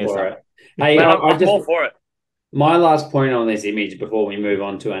 Get in there, son. Hey, I'm all for it. My last point on this image before we move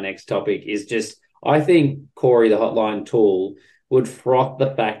on to our next topic is just, I think Corey, the hotline tool, would froth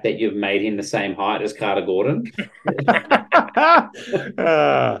the fact that you've made him the same height as Carter Gordon. Look,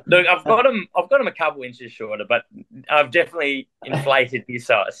 I've got him a couple inches shorter, but I've definitely inflated his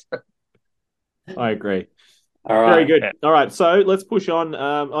size. I agree. All right. Very good. All right, so let's push on.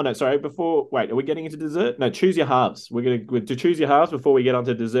 Are we getting into dessert? No, choose your halves. We're going to choose your halves before we get on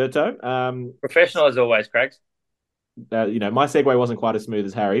to desserto. Professional as always, Craig. My segue wasn't quite as smooth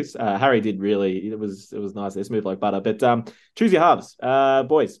as Harry's. Harry did really. It was nice. They're smooth like butter. But choose your halves,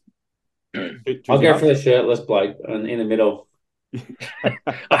 boys. I'll go for the shirtless bloke in the middle. I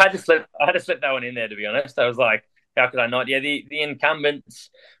had to slip that one in there, to be honest. I was like, how could I not? Yeah, the incumbents.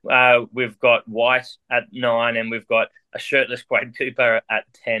 We've got White at 9, and we've got a shirtless Quade Cooper at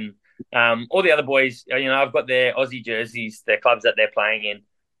 10. All the other boys, I've got their Aussie jerseys, their clubs that they're playing in.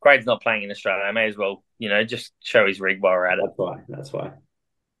 Quade's not playing in Australia. I may as well, just show his rig while we're at it. That's why.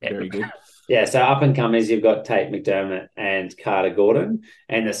 Very good. Yeah, so up and comers, you've got Tate McDermott and Carter Gordon.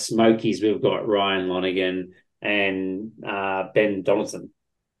 And the Smokies, we've got Ryan Lonergan and Ben Donaldson.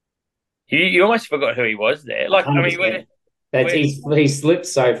 You almost forgot who he was there. Like, I mean, 100%. He's slipped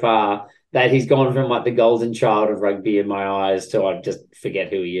so far that he's gone from like the golden child of rugby in my eyes to I just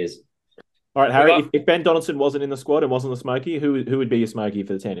forget who he is. All right, Harry, if Ben Donaldson wasn't in the squad and wasn't the Smoky, who would be your Smoky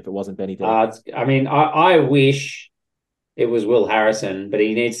for the 10 if it wasn't Benny D? I mean, I wish it was Will Harrison, but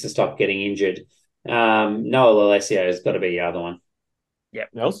he needs to stop getting injured. Noah Alessio has got to be the other one. Yeah.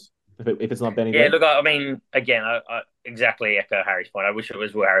 Else? If it's not Benny D? Yeah, look, I mean, again, I exactly echo Harry's point. I wish it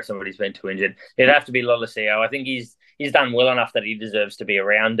was Will Harrison, but he's been too injured. It'd have to be Lolesio. I think he's done well enough that he deserves to be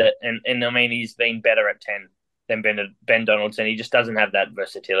around it. And I mean, he's been better at 10 than Ben Donaldson. He just doesn't have that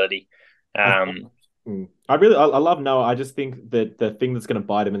versatility. I love Noah. I just think that the thing that's going to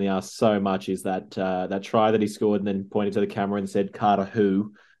bite him in the ass so much is that try that he scored and then pointed to the camera and said, Carter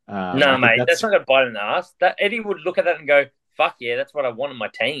who? No, mate, that's not going to bite him in the ass. That Eddie would look at that and go, fuck yeah, that's what I want on my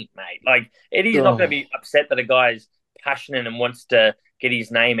team, mate. Like, Eddie's not going to be upset that a guy's passionate and wants to get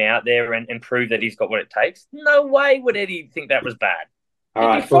his name out there and prove that he's got what it takes. No way would Eddie think that was bad. All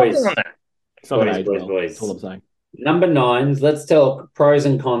right, boys. On that. It's not boys. That's all I'm saying. Number 9s, let's tell pros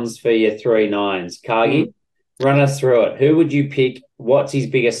and cons for your 3 9s. Cargie, run us through it. Who would you pick? What's his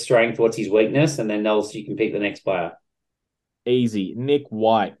biggest strength? What's his weakness? And then else you can pick the next player. Easy. Nick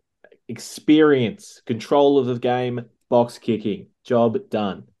White. Experience. Control of the game. Box kicking. Job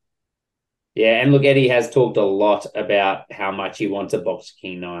done. Yeah, and look, Eddie has talked a lot about how much he wants a box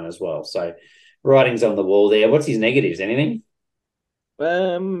kicking 9 as well. So writing's on the wall there. What's his negatives? Anything?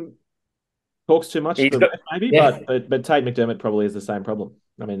 Talks too much, maybe, yeah. but Tate McDermott probably has the same problem.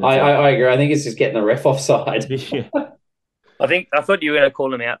 I mean, I agree. I think it's just getting the ref offside. Yeah. I thought you were going to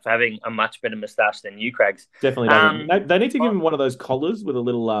call him out for having a much better moustache than you, Craigs. Definitely. They need to give him one of those collars with a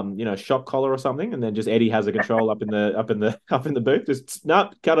little, shock collar or something, and then just Eddie has a control up in the booth. Just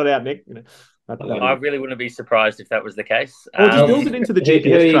cut it out, Nick. I really wouldn't be surprised if that was the case. Or just build it into the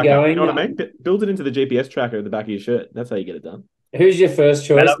GPS tracker. You know what I mean? Build it into the GPS tracker at the back of your shirt. That's how you get it done. Who's your first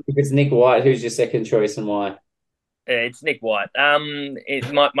choice? If it's Nick White, who's your second choice and why? It's Nick White.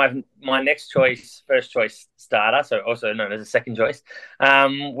 My next choice, first choice starter, so also known as a second choice,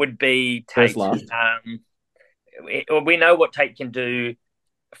 would be Tate. We know what Tate can do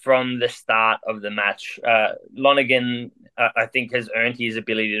from the start of the match. Lonergan, I think, has earned his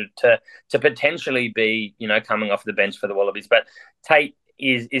ability to potentially be, coming off the bench for the Wallabies, but Tate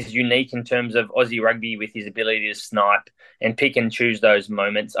is unique in terms of Aussie rugby with his ability to snipe and pick and choose those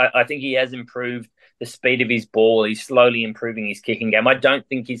moments. I think he has improved the speed of his ball. He's slowly improving his kicking game. I don't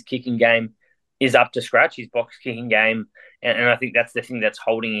think his kicking game is up to scratch, his box kicking game, and I think that's the thing that's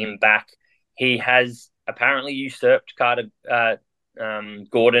holding him back. He has apparently usurped Carter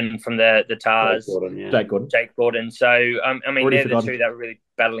Gordon from the Tars. Jake Gordon. So, I mean, they're the two that are really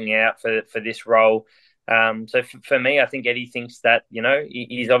battling out for this role. So for me, I think Eddie thinks that,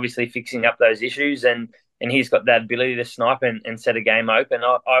 he's obviously fixing up those issues and he's got that ability to snipe and set a game open.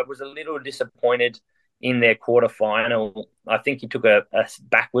 I was a little disappointed in their quarterfinal. I think he took a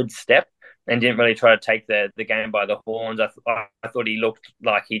backward step and didn't really try to take the game by the horns. I thought he looked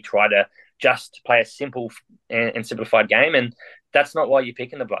like he tried to just play a simple and simplified game, and that's not why you're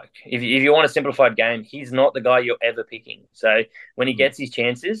picking the bloke. If you want a simplified game, he's not the guy you're ever picking. So when he gets his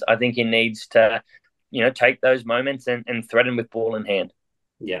chances, I think he needs to take those moments and threaten with ball in hand.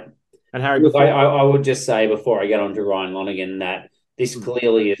 Yeah. And Harry, I would just say before I get on to Ryan Lonergan that this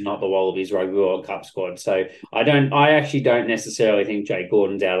clearly is not the Wallabies Rugby World Cup squad. So I actually don't necessarily think Jake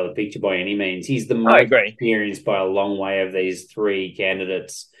Gordon's out of the picture by any means. He's the most experienced by a long way of these 3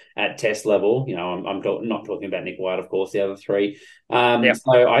 candidates at test level. I'm not talking about Nick White, of course, the other 3. So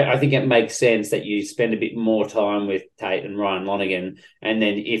I think it makes sense that you spend a bit more time with Tate and Ryan Lonergan, and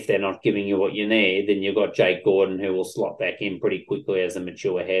then if they're not giving you what you need, then you've got Jake Gordon who will slot back in pretty quickly as a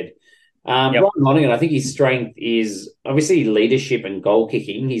mature head. Ryan Lonergan, I think his strength is obviously leadership and goal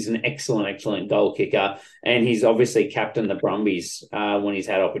kicking. He's an excellent goal kicker, and he's obviously captained the Brumbies when he's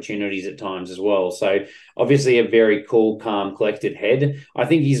had opportunities at times as well. So obviously a very cool, calm, collected head. I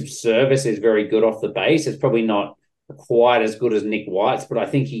think his service is very good off the base. It's probably not quite as good as Nick White's, but I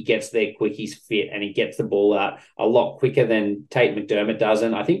think he gets there quick, he's fit, and he gets the ball out a lot quicker than Tate McDermott does,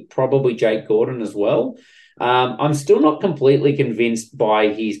 and I think probably Jake Gordon as well. I'm still not completely convinced by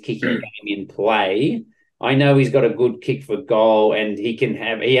his kicking game in play. I know he's got a good kick for goal and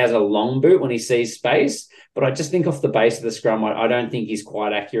he has a long boot when he sees space, but I just think off the base of the scrum, I don't think he's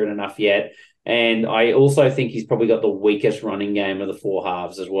quite accurate enough yet. And I also think he's probably got the weakest running game of the 4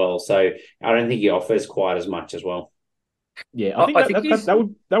 halves as well. So I don't think he offers quite as much as well. Yeah, I think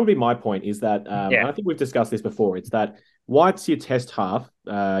that would be my point. Is that I think we've discussed this before. It's that White's your test half,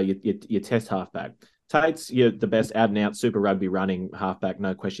 your test halfback. Tate's the best out and out Super Rugby running halfback,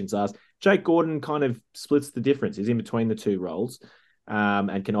 no questions asked. Jake Gordon kind of splits the difference. He's in between the two roles,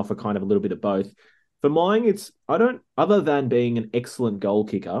 and can offer kind of a little bit of both. For mine, other than being an excellent goal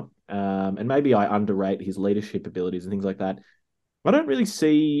kicker, and maybe I underrate his leadership abilities and things like that. I don't really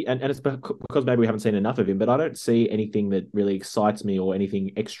see, and it's because maybe we haven't seen enough of him, but I don't see anything that really excites me or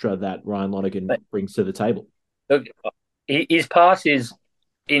anything extra that Ryan Lonergan brings to the table. Look, his pass is,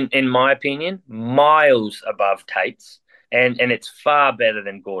 in my opinion, miles above Tate's, and it's far better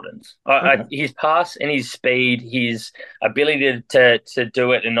than Gordon's. His pass and his speed, his ability to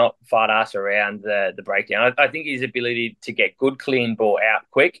do it and not fight us around the breakdown. I think his ability to get good, clean ball out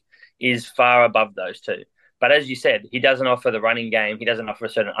quick is far above those two. But as you said, he doesn't offer the running game. He doesn't offer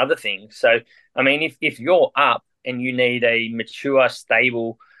certain other things. So, I mean, if you're up and you need a mature,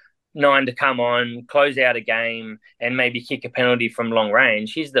 stable 9 to come on, close out a game, and maybe kick a penalty from long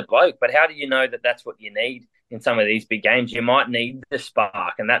range, he's the bloke. But how do you know that that's what you need in some of these big games? You might need the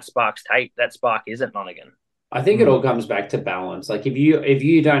spark, and that spark's Tate. That spark isn't Lonergan. I think it all comes back to balance. Like if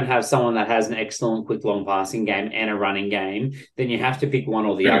you don't have someone that has an excellent quick long passing game and a running game, then you have to pick one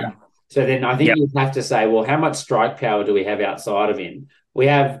or the other. So then I think you have to say, well, how much strike power do we have outside of him? We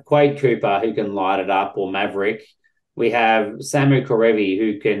have Quade Cooper who can light it up, or Maverick. We have Samu Karevi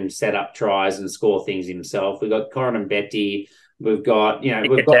who can set up tries and score things himself. We've got Corin Betty. We've got,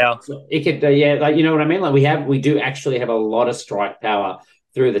 we've got like, you know what I mean? Like we do actually have a lot of strike power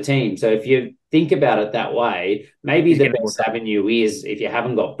through the team. So if you think about it that way, maybe the best avenue is, if you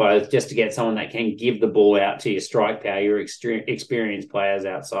haven't got both, just to get someone that can give the ball out to your strike power, your experienced players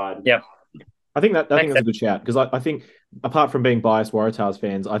outside. Yeah. I think that's a good shout, because I think, apart from being biased Waratahs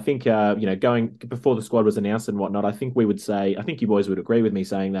fans, I think going before the squad was announced and whatnot, I think you boys would agree with me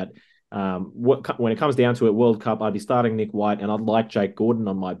saying that when it comes down to it, World Cup, I'd be starting Nick White and I'd like Jake Gordon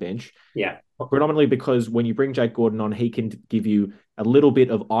on my bench. Yeah. Predominantly because when you bring Jake Gordon on, he can give you a little bit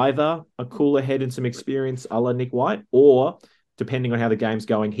of either a cooler head and some experience a la Nick White, or depending on how the game's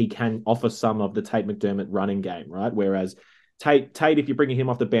going, he can offer some of the Tate McDermott running game, right? Whereas Tate, if you're bringing him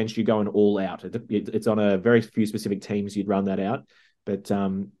off the bench, you're going all out. It's on a very few specific teams you'd run that out. But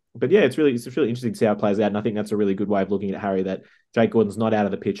yeah, it's really interesting to see how it plays out. And I think that's a really good way of looking at Harry, that Jake Gordon's not out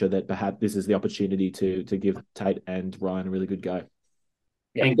of the picture, that perhaps this is the opportunity to give Tate and Ryan a really good go.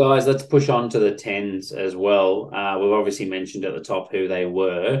 Yeah. And guys, let's push on to the 10s as well. We've obviously mentioned at the top who they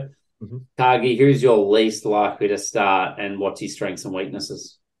were. Mm-hmm. Kagi, who's your least likely to start, and what's his strengths and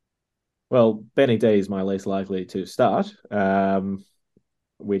weaknesses? Well, Benny D is my least likely to start,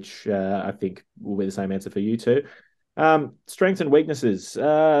 which I think will be the same answer for you too. Strengths and weaknesses.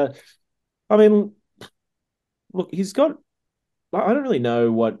 I mean, look, he's got... I don't really know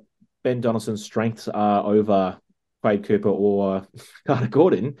what Ben Donaldson's strengths are over Quade Cooper or Carter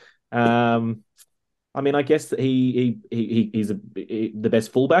Gordon. I mean, I guess that he's the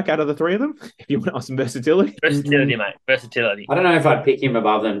best fullback out of the three of them, if you want to ask some versatility. Versatility, mate. Versatility. I don't know if I'd pick him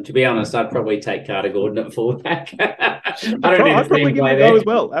above them. To be honest, I'd probably take Carter Gordon at fullback. I'd probably give him a go as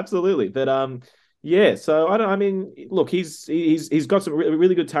well. Absolutely. But yeah, so I mean, look, he's got some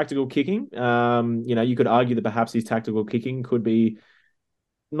really good tactical kicking. You could argue that perhaps his tactical kicking could be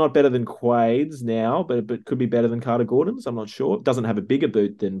not better than Quade's now, but could be better than Carter Gordon's. I'm not sure. Doesn't have a bigger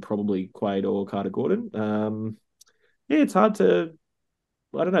boot than probably Quade or Carter Gordon. Yeah, it's hard to...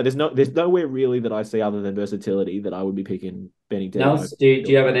 I don't know. There's nowhere really that I see other than versatility that I would be picking Benny D. Nels, do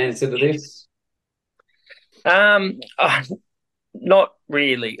you have an answer to this? Not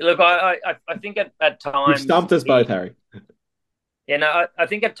really. Look, I think at times... You've stumped us both, Harry. Yeah, no, I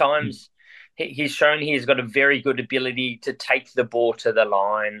think at times... He's shown he's got a very good ability to take the ball to the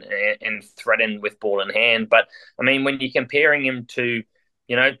line and threaten with ball in hand. But, I mean, when you're comparing him to,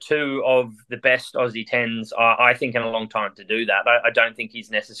 two of the best Aussie 10s, I think in a long time to do that. I don't think he's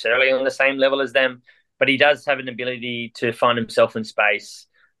necessarily on the same level as them, but he does have an ability to find himself in space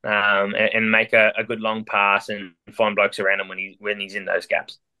and make a good long pass and find blokes around him when he's in those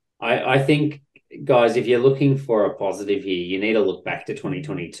gaps. I think... Guys, if you're looking for a positive here, you need to look back to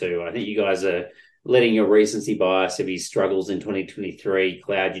 2022. I think you guys are letting your recency bias of his struggles in 2023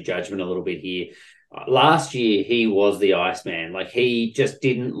 cloud your judgment a little bit here. Last year, he was the Iceman. Like, he just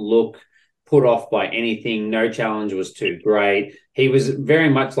didn't look put off by anything. No challenge was too great. He was very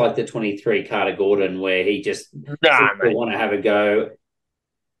much like the 23 Carter Gordon, where he just want to have a go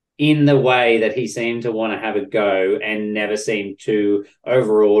in the way that he seemed to want to have a go and never seemed too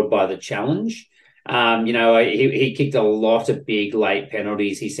overawed by the challenge. He kicked a lot of big late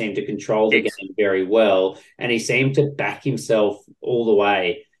penalties. He seemed to control the game very well, and he seemed to back himself all the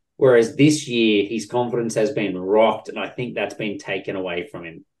way. Whereas this year, his confidence has been rocked, and I think that's been taken away from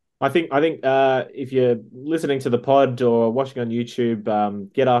him. I think if you're listening to the pod or watching on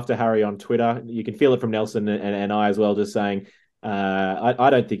YouTube, get after Harry on Twitter. You can feel it from Nelson and I as well, just saying I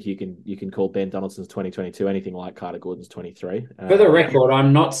don't think you can call Ben Donaldson's 2022 anything like Carter Gordon's 23. For the record,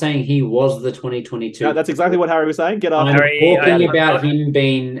 I'm not saying he was the 2022. No, that's exactly what Harry was saying. Get after I'm talking about him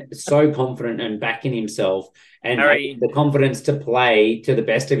being so confident and backing himself and having the confidence to play to the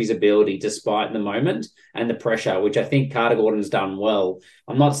best of his ability despite the moment and the pressure, which I think Carter Gordon's done well.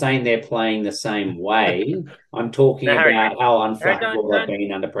 I'm not saying they're playing the same way. I'm talking about how unflappable they've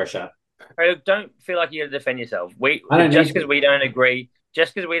been under pressure. Don't feel like you got to defend yourself. Just because we don't agree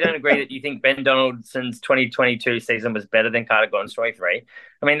that you think Ben Donaldson's 2022 season was better than Carter Gordon's 23.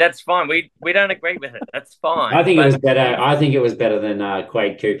 I mean, that's fine. We don't agree with it. That's fine. I think it was better. I think it was better than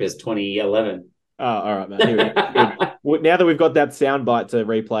Quade Cooper's 2011. Oh, all right, man. Now that we've got that soundbite to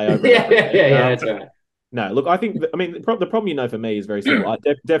replay over. Yeah, that's right. No, look, the problem, for me is very simple.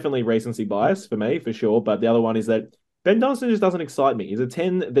 Definitely recency bias for me, for sure. But the other one is that Ben Donaldson just doesn't excite me. He's a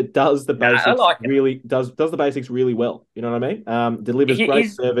 10 that does the basics does the basics really well. You know what I mean? Delivers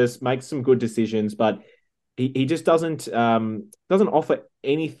great service, makes some good decisions, but he just doesn't offer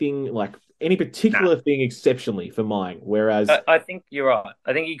anything like any particular thing exceptionally for mine. Whereas I think you're right.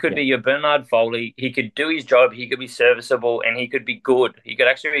 I think he could be your Bernard Foley. He could do his job. He could be serviceable, and he could be good. He could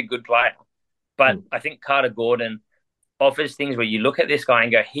actually be a good player. But I think Carter Gordon offers things where you look at this guy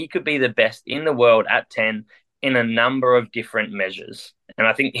and go, he could be the best in the world at 10 in a number of different measures. And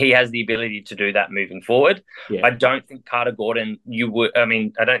I think he has the ability to do that moving forward. Yeah. I don't think Carter Gordon,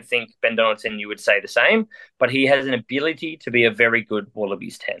 I don't think Ben Donaldson, you would say the same, but he has an ability to be a very good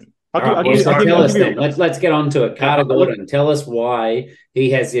Wallabies 10. Let's get on to it. Carter Gordon, tell us why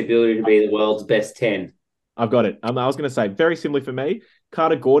he has the ability to be the world's best 10. I've got it. I was going to say, very simply for me,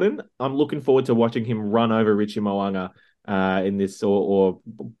 Carter Gordon, I'm looking forward to watching him run over Richie Mo'unga in this, or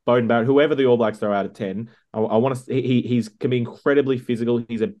Beauden Barrett, whoever the All Blacks throw out of 10. I want to. He can be incredibly physical.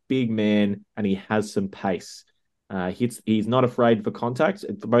 He's a big man and he has some pace. He's not afraid for contact,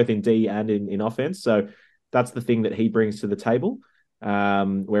 both in D and in offense. So that's the thing that he brings to the table.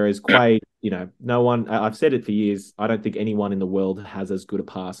 Whereas Quade, no one. I've said it for years. I don't think anyone in the world has as good a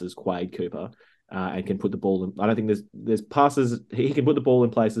pass as Quade Cooper. And can put the ball in. I don't think there's passes he can put the ball in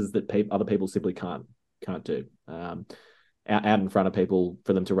places that other people simply can't do. Out in front of people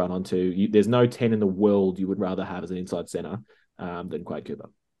for them to run onto. There's no 10 in the world you would rather have as an inside center than Quade Cooper.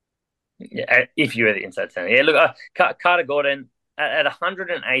 Yeah, if you were the inside center. Yeah, look, Carter Gordon at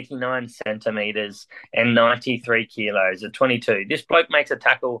 189 centimeters and 93 kilos at 22. This bloke makes a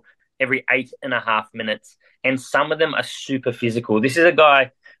tackle every 8.5 minutes, and some of them are super physical. This is a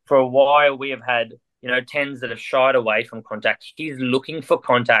guy. For a while, we have had, 10s that have shied away from contact. He's looking for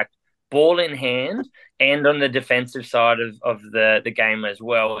contact, ball in hand, and on the defensive side of the game as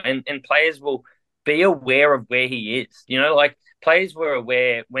well. And players will be aware of where he is. Players were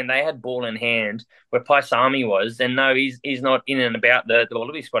aware when they had ball in hand where Paisami was, and no, he's not in and about the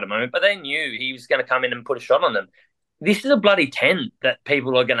Wallaby squad at the moment, but they knew he was going to come in and put a shot on them. This is a bloody 10 that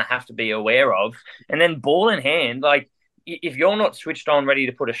people are going to have to be aware of. And then ball in hand, if you're not switched on, ready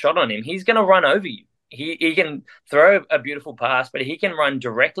to put a shot on him, he's going to run over you. He can throw a beautiful pass, but he can run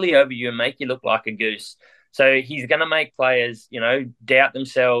directly over you and make you look like a goose. So he's going to make players, doubt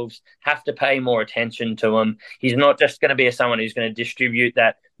themselves, have to pay more attention to him. He's not just going to be someone who's going to distribute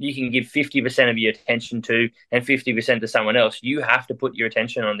that you can give 50% of your attention to and 50% to someone else. You have to put your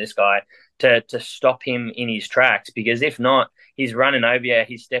attention on this guy to stop him in his tracks, because if not, he's running over you,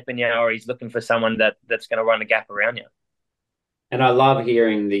 he's stepping you, or he's looking for someone that's going to run a gap around you. And I love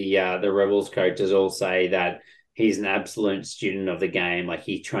hearing the Rebels coaches all say that he's an absolute student of the game. Like,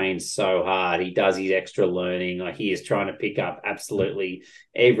 he trains so hard. He does his extra learning. Like, he is trying to pick up absolutely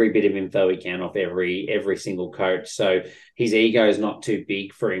every bit of info he can off every single coach. So his ego is not too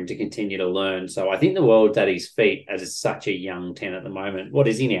big for him to continue to learn. So I think the world's at his feet as such a young 10 at the moment. What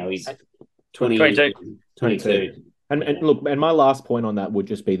is he now? He's 22. And look, and my last point on that would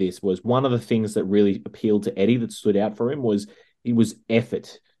just be this: was one of the things that really appealed to Eddie that stood out for him was it was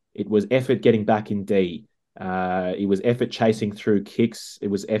effort. It was effort getting back in D. It was effort chasing through kicks. It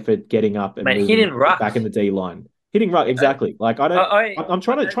was effort getting up and moving back in the D line. Hitting ruck, exactly. I'm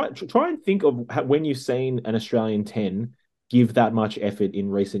trying to try and think of when you've seen an Australian 10 give that much effort in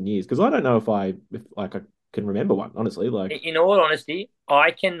recent years, because I don't know if can remember one, honestly. Like, in all honesty,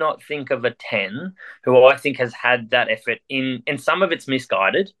 I cannot think of a 10 who I think has had that effort and some of it's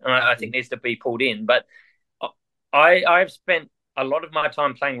misguided, and I think needs to be pulled in. But I've spent a lot of my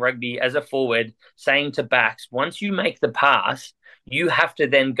time playing rugby as a forward saying to backs, once you make the pass, you have to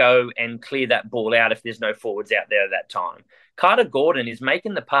then go and clear that ball out if there's no forwards out there at that time. Carter Gordon is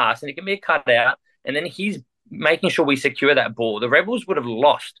making the pass, and it can be a cutout, and then he's making sure we secure that ball. The Rebels would have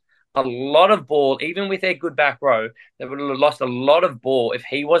lost a lot of ball, even with their good back row. They would have lost a lot of ball if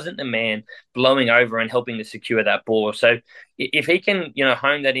he wasn't the man blowing over and helping to secure that ball. So if he can,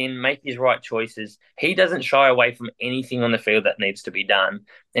 hone that in, make his right choices, he doesn't shy away from anything on the field that needs to be done,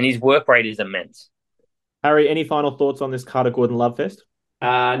 and his work rate is immense. Harry, any final thoughts on this Carter Gordon love fest?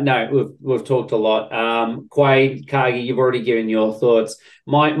 No, we've talked a lot. Quade, Cargie, you've already given your thoughts.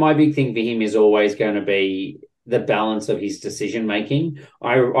 My big thing for him is always going to be the balance of his decision making.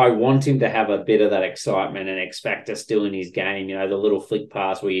 I want him to have a bit of that excitement and X factor still in his game. The little flick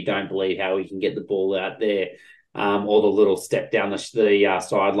pass where you don't believe how he can get the ball out there, or the little step down the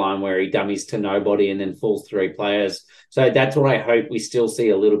sideline where he dummies to nobody and then fools three players. So that's what I hope we still see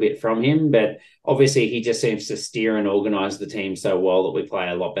a little bit from him. But obviously, he just seems to steer and organise the team so well that we play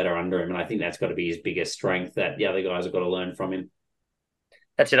a lot better under him. And I think that's got to be his biggest strength that the other guys have got to learn from him.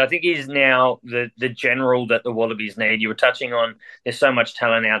 That's it. I think he's now the general that the Wallabies need. You were touching on there's so much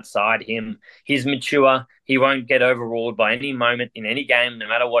talent outside him. He's mature. He won't get overawed by any moment in any game, no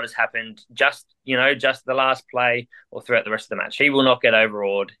matter what has happened. Just the last play or throughout the rest of the match. He will not get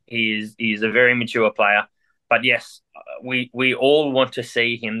overawed. He is a very mature player. But yes, we all want to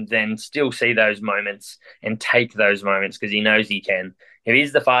see him then still see those moments and take those moments because he knows he can. If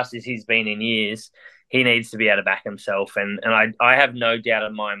he's the fastest he's been in years, he needs to be able to back himself. And I have no doubt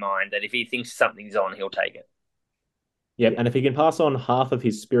in my mind that if he thinks something's on, he'll take it. Yeah, and if he can pass on half of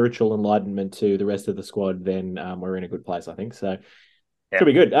his spiritual enlightenment to the rest of the squad, then we're in a good place, I think. So could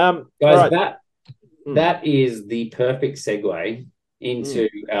be good. Guys, right. that is the perfect segue into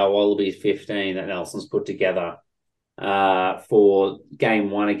our Wallabies 15 that Nelson's put together for game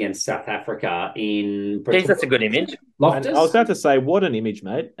 1 against South Africa in Jeez, that's a good image. Loftus. I was about to say, what an image,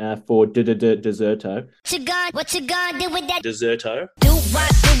 mate, for Deserto. What you gonna do with that? Deserto. Do what,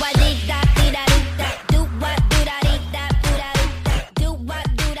 do what, do that, do that, do what, do that, do that, do what,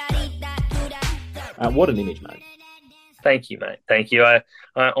 do that, do that. What an image, mate. Thank you, mate. Thank you. I'm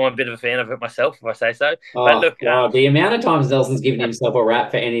a bit of a fan of it myself, if I say so. But look, the amount of times Nelson's given himself a rap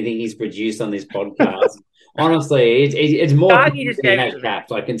for anything he's produced on this podcast, honestly, it's more than he has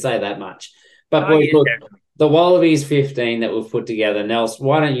capped. I can say that much. But boys, look, the Wallabies 15 that we've put together, Nels,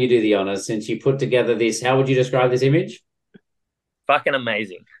 why don't you do the honors since you put together this? How would you describe this image? Fucking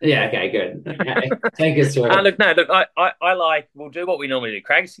amazing. Yeah, okay, good. Okay. Take us through it. Look, I like, we'll do what we normally do.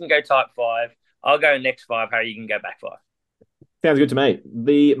 Craigs can go type 5. I'll go next 5. Harry, you can go back 5. Sounds good to me.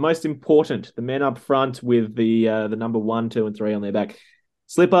 The most important, the men up front with the number 1, 2, and 3 on their back.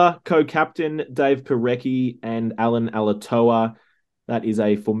 Slipper, co-captain Dave Parecki and Alan Alatoa. That is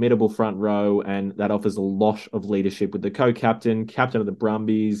a formidable front row, and that offers a lot of leadership with the co-captain, captain of the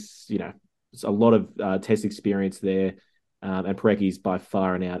Brumbies. It's a lot of test experience there, and Parecki's by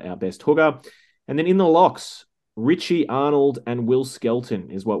far and out our best hooker. And then in the locks, Richie Arnold and Will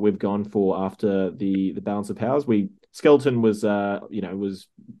Skelton is what we've gone for after the balance of powers. Skelton was, was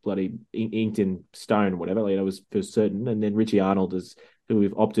bloody inked in stone or whatever. It was for certain. And then Richie Arnold is who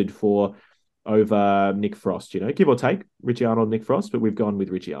we've opted for over Nick Frost. Give or take Richie Arnold, Nick Frost, but we've gone with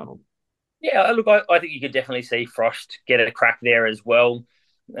Richie Arnold. Yeah, look, I think you could definitely see Frost get a crack there as well.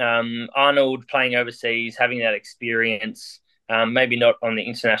 Arnold playing overseas, having that experience, maybe not on the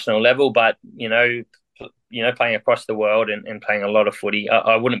international level, but playing across the world and playing a lot of footy.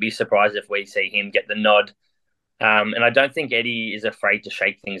 I wouldn't be surprised if we see him get the nod. And I don't think Eddie is afraid to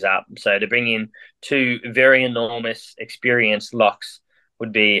shake things up. So to bring in 2 very enormous, experienced locks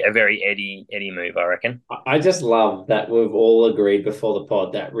would be a very Eddie move, I reckon. I just love that we've all agreed before the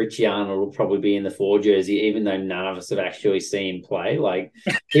pod that Richie Arnold will probably be in the 4 jersey, even though none of us have actually seen him play. Like,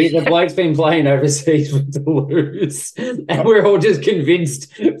 the bloke's been playing overseas with Toulouse, and we're all just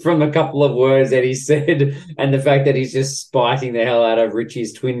convinced from a couple of words that he said and the fact that he's just spiting the hell out of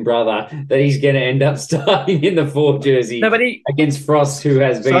Richie's twin brother that he's going to end up starting in the 4 jersey against Frost, who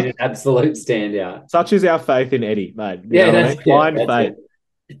has been an absolute standout. Such is our faith in Eddie, mate. Blind faith.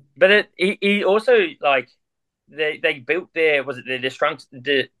 But he also, like, they built their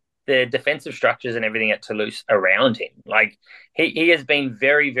defensive structures and everything at Toulouse around him. Like, he has been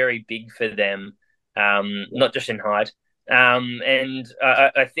very, very big for them, not just in height. And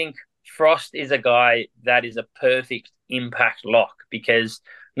I think Frost is a guy that is a perfect impact lock because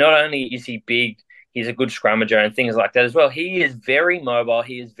not only is he big, He's a good scrummager and things like that as well. He is very mobile.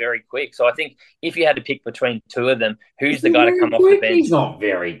 He is very quick. So I think if you had to pick between two of them, who's the guy to come off the bench? He's not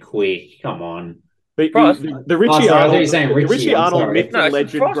very quick. Come on. Frost? The Richie sorry, I thought you were Arnold, saying the Richie, Richie I'm Arnold sorry. myth No, and it's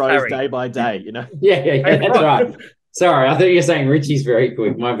legend Frost, grows Harry. day by day. You know. Yeah, that's Frost. right. Sorry, I thought you were saying Richie's very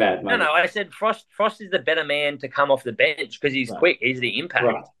quick. My bad. No, I said Frost. Frost is the better man to come off the bench because he's Right. quick. He's the impact.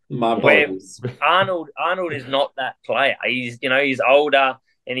 Right. My Where apologies. Arnold is not that player. He's older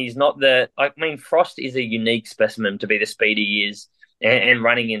and he's not the. I mean, Frost is a unique specimen to be the speed he is and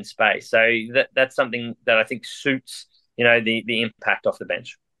running in space. So that's something that I think suits the impact off the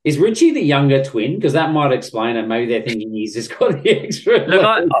bench. Is Richie the younger twin? Because that might explain it. Maybe they're thinking he's just got the extra.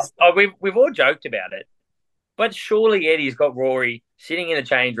 Look, we've all joked about it, but surely Eddie's got Rory sitting in the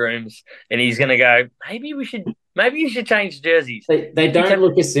change rooms, and he's going to go. Maybe you should change jerseys. They don't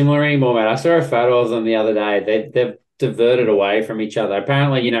look as similar anymore, mate. I saw a photo of them the other day. They've diverted away from each other.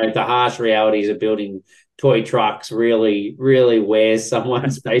 Apparently, the harsh realities of building toy trucks really, really wears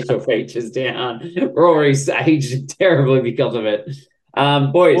someone's facial features down. Rory's aged terribly because of it.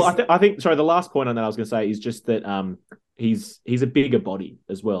 Boys. Well, I think. Sorry, the last point on that I was going to say is just that he's a bigger body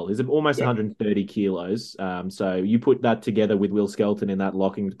as well. He's almost 130 kilos. So you put that together with Will Skelton in that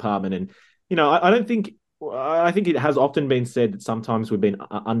locking department, and I think it has often been said that sometimes we've been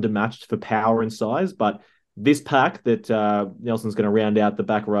undermatched for power and size, but this pack that Nelson's going to round out the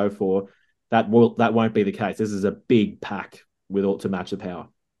back row for that won't be the case. This is a big pack to match the power.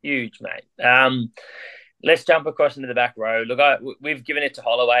 Huge, mate. Let's jump across into the back row. Look, we've given it to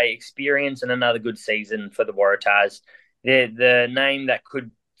Holloway. Experience and another good season for the Waratahs. The name that could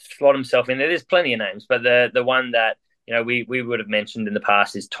slot himself in there, there's plenty of names, but the one that we would have mentioned in the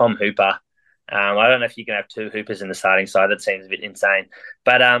past is Tom Hooper. I don't know if you can have two Hoopers in the starting side. That seems a bit insane.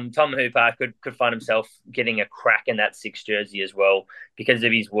 But Tom Hooper could find himself getting a crack in that 6 jersey as well because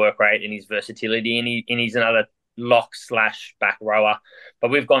of his work rate and his versatility, and he's another lock/back rower. But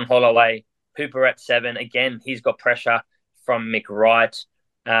we've gone Holloway. Hooper at 7. Again, he's got pressure from Mick Wright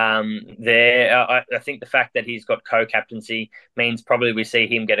there. I think the fact that he's got co-captaincy means probably we see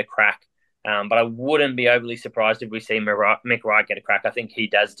him get a crack. But I wouldn't be overly surprised if we see Mick Wright get a crack. I think he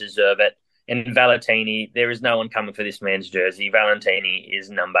does deserve it. And Valentini, there is no one coming for this man's jersey. Valentini is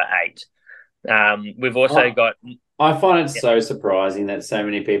number 8. We've also got... I find it so surprising that so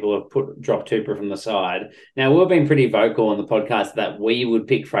many people have dropped Hooper from the side. Now, we've been pretty vocal on the podcast that we would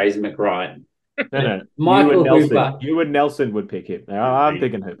pick Fraser McWright. No. Michael Hooper. You and Nelson would pick him. I'm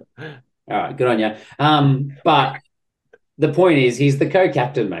picking Hooper. All right, good on you. But the point is, he's the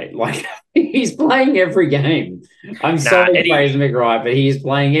co-captain, mate. Like, he's playing every game. I'm sorry, Fraser McWright, but he's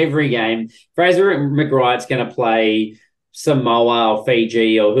playing every game. Fraser McWright's going to play Samoa or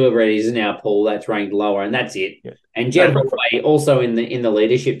Fiji or whoever it is in our pool that's ranked lower, and that's it. Yeah. And Jed Holloway also in the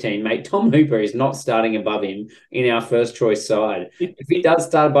leadership team, mate. Tom Hooper is not starting above him in our first choice side. If he does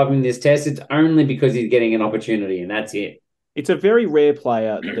start above him in this test, it's only because he's getting an opportunity, and that's it. It's a very rare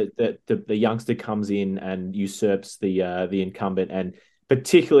player that the youngster comes in and usurps the incumbent, and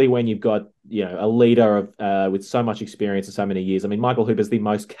particularly when you've got a leader of with so much experience and so many years. I mean, Michael Hooper's the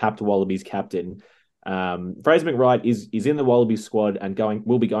most capped Wallabies captain. Fraser McWright is in the Wallabies squad and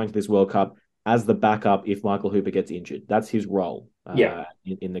will be going to this World Cup as the backup if Michael Hooper gets injured. That's his role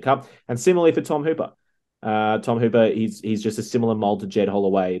in the Cup. And similarly for Tom Hooper. Tom Hooper, he's just a similar mold to Jed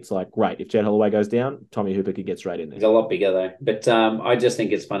Holloway. It's like, great, if Jed Holloway goes down, Tommy Hooper could get straight in there. He's a lot bigger though. But I just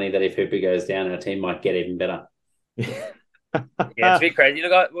think it's funny that if Hooper goes down, our team might get even better. Yeah, it's a bit crazy.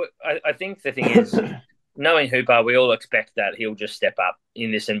 Look, I think the thing is, knowing Hooper, we all expect that he'll just step up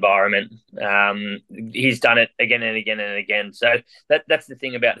in this environment. He's done it again and again and again. So that's the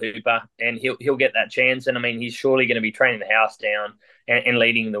thing about Hooper, and he'll get that chance. And I mean, he's surely going to be training the house down and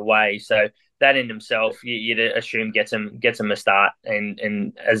leading the way. So that in himself, you'd assume gets him a start,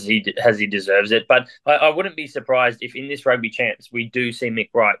 and as he deserves it. But I wouldn't be surprised if in this rugby champs we do see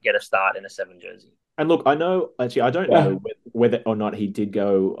Mick Wright get a start in a 7 jersey. And look, I don't know whether or not he did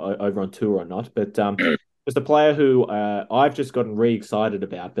go over on tour or not, but just a player who I've just gotten re-excited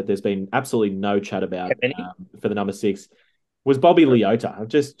about, but there's been absolutely no chat about for the number 6, was Bobby Leota.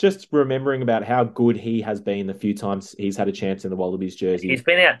 Just remembering about how good he has been the few times he's had a chance in the Wallabies jersey. He's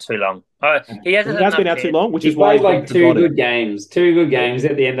been out too long. He has been out too long, which is why he's played like two good games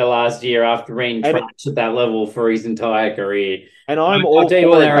at the end of last year after being trashed at that level for his entire career. And I'll tell you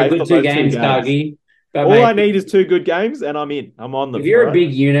what, they are good 2 games, Cargie. All mate, I need is 2 good games, and I'm in. I'm on them. If you're a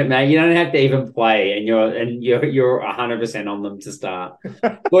big unit, mate, you don't have to even play, and you're 100% on them to start.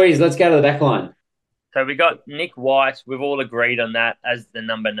 Boys, let's go to the back line. So we got Nick White. We've all agreed on that as the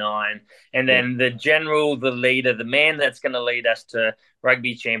number 9. And then the general, the leader, the man that's going to lead us to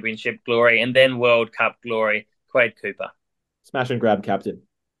Rugby Championship glory and then World Cup glory, Quade Cooper. Smash and grab captain.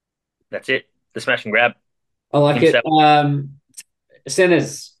 That's it. The smash and grab. I like Himself. it.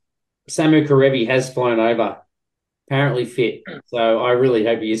 Centers, Samu Karevi has flown over. Apparently fit. So I really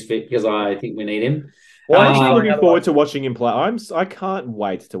hope he is fit because I think we need him. I'm just looking forward to watching him play. I can't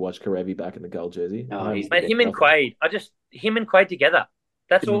wait to watch Karevi back in the gold jersey. Mate, him and Quade. Him and Quade together.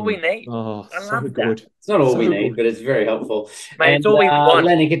 That's all we need. Oh, I so love good. that. It's not all So we need, good. but it's very helpful. Mate, it's all we want.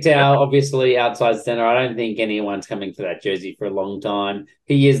 Lenny Katau, obviously outside centre. I don't think anyone's coming for that jersey for a long time.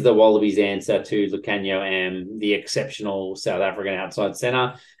 He is the Wallabies' answer to Lucanio Am, the exceptional South African outside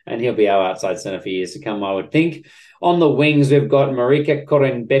centre, and he'll be our outside centre for years to come, I would think. On the wings, we've got Marika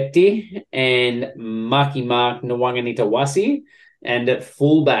Korenbekti and Marky Mark Nwanganitawasi. And at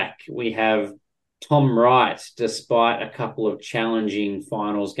fullback, we have Tom Wright, despite a couple of challenging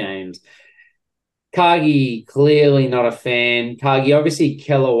finals games. Cargie, clearly not a fan. Cargie, obviously,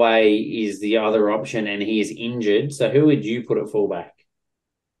 Kellaway is the other option, and he is injured. So who would you put at fullback?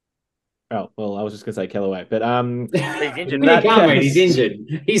 Oh, well, I was just going to say Kellaway. But He's injured. He can't, mate. He's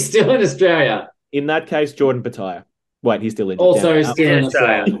injured. He's still in Australia. in that case, Jordan Pataya. Wait, he's still injured. Also Yeah. still in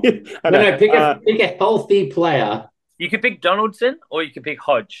Australia. Okay. Pick a healthy player. You could pick Donaldson or you could pick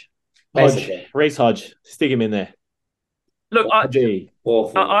Hodge. Hodge, Basically. Reece Hodge. Stick him in there. Look,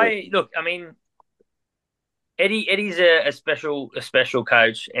 Awful. I mean, Eddie's a special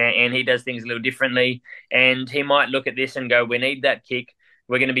coach, and he does things a little differently. And he might look at this and go, "We need that kick.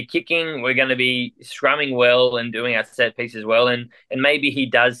 We're going to be kicking. We're going to be scrumming well and doing our set pieces well." And maybe he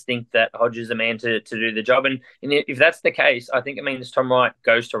does think that Hodge is the man to do the job. And if that's the case, I think it means Tom Wright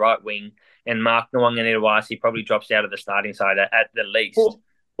goes to right wing, and Mark Nwanganitawasi probably drops out of the starting side at the least.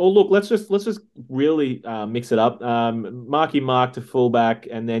 Well, look, let's just really mix it up. Marky Mark to fullback,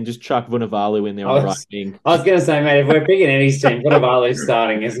 and then just chuck Vunivalu in there on the right wing. I was going to say, mate, if we're picking any team, Vunivalu's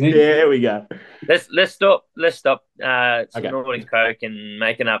starting, isn't he? Yeah, there we go. Let's stop snorting coke and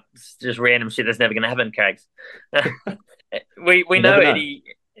making up just random shit that's never going to happen, Cags. we know Eddie.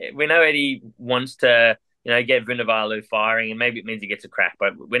 We know Eddie wants to get Vunivalu firing, and maybe it means he gets a crack,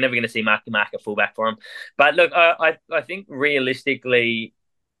 but we're never going to see Marky Mark at fullback for him. But look, I think realistically,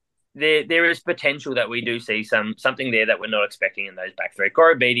 there is potential that we do see something there that we're not expecting in those back three.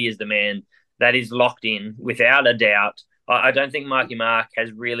 Corey Beattie is the man that is locked in without a doubt. I don't think Marky Mark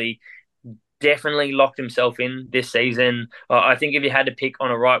has really definitely locked himself in this season. I think if you had to pick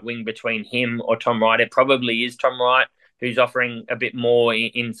on a right wing between him or Tom Wright, it probably is Tom Wright, who's offering a bit more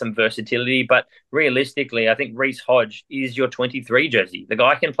in some versatility. But realistically, I think Reece Hodge is your 23 jersey. The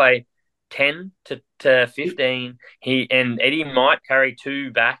guy can play 10 to 15. And Eddie might carry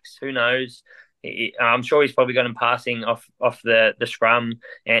two backs. Who knows? I'm sure he's probably got him passing off the scrum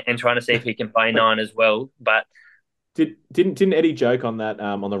and trying to see if he can play 9 as well. But didn't Eddie joke on that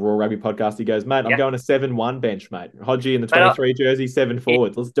on the Raw Rugby podcast? He goes, "Mate, I'm going a 7-1 bench, mate. Hodgie in the 23 jersey, 7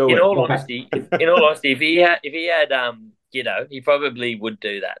 forwards. Let's do it." In all honesty, if he had Giddo, he probably would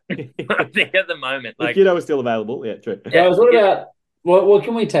do that. I think at the moment, if Giddo was still available, yeah, true. Yeah, what about what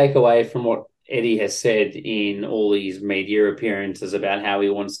can we take away from what Eddie has said in all these media appearances about how he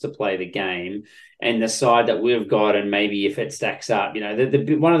wants to play the game and the side that we've got, and maybe if it stacks up?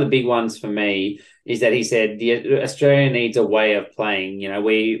 The one of the big ones for me is that he said Australia needs a way of playing.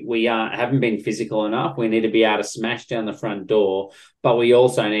 We haven't been physical enough. We need to be able to smash down the front door, but we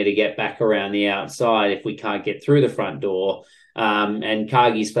also need to get back around the outside if we can't get through the front door. And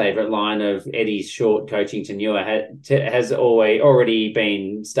Cargie's favourite line of Eddie's short coaching tenure has already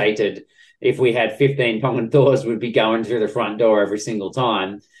been stated. If we had 15 common doors, we'd be going through the front door every single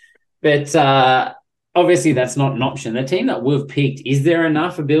time. But obviously that's not an option. The team that we've picked, is there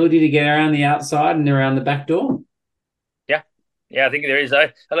enough ability to get around the outside and around the back door? Yeah, I think there is.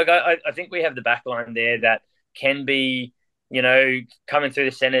 I think we have the back line there that can be, coming through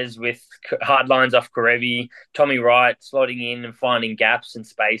the centres with hard lines off Karevi, Tommy Wright slotting in and finding gaps and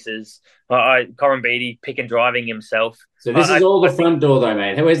spaces. Corin Beattie pick and driving himself. So this is all the front door though,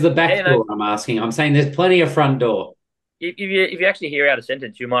 mate. Where's the back door? I'm asking. I'm saying there's plenty of front door. If you actually hear out a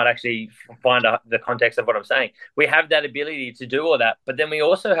sentence, you might actually find the context of what I'm saying. We have that ability to do all that, but then we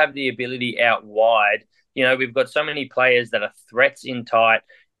also have the ability out wide. We've got so many players that are threats in tight,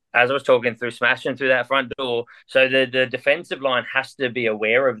 as I was talking through, smashing through that front door. So the defensive line has to be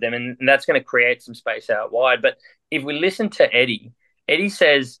aware of them, and that's going to create some space out wide. But if we listen to Eddie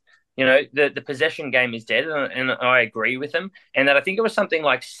says, the possession game is dead, and I agree with him. And that I think it was something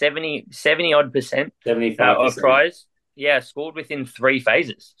like 70 odd percent 75% of tries scored within 3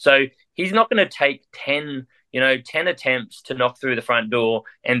 phases. So he's not going to take 10 attempts to knock through the front door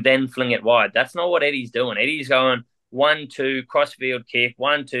and then fling it wide. That's not what Eddie's doing. Eddie's going 1-2 crossfield kick,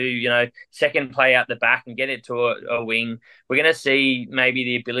 1-2, second play out the back and get it to a wing. We're going to see maybe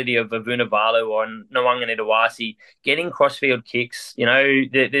the ability of a Vunivalu or Nwanga Nidawasi getting crossfield kicks.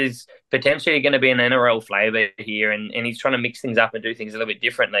 There's potentially going to be an NRL flavour here, and he's trying to mix things up and do things a little bit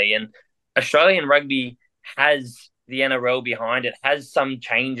differently. And Australian rugby has the NRL behind it, has some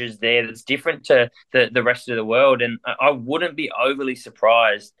changes there that's different to the rest of the world. And I wouldn't be overly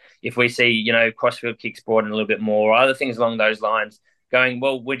surprised if we see, crossfield kicks brought in a little bit more, or other things along those lines, going,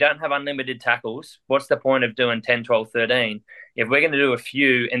 well, we don't have unlimited tackles. What's the point of doing 10, 12, 13? If we're going to do a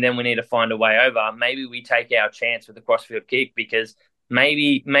few and then we need to find a way over, maybe we take our chance with the crossfield kick, because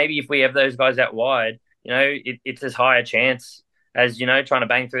maybe if we have those guys out wide, it's as high a chance as, trying to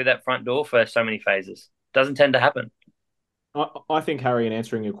bang through that front door for so many phases. Doesn't tend to happen. I think, Harry, in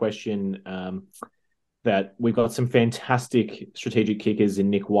answering your question, that we've got some fantastic strategic kickers in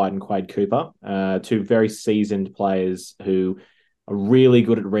Nick White and Quade Cooper, two very seasoned players who are really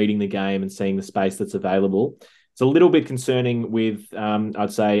good at reading the game and seeing the space that's available. It's a little bit concerning with,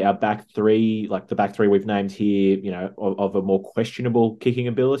 I'd say, our back three, like the back three we've named here, of a more questionable kicking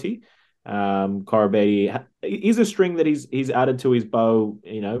ability. Corabetti is a string that he's added to his bow,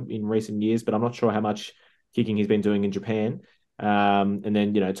 in recent years, but I'm not sure how much kicking he's been doing in Japan. And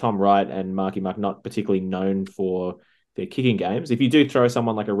then, Tom Wright and Marky Muck, not particularly known for their kicking games. If you do throw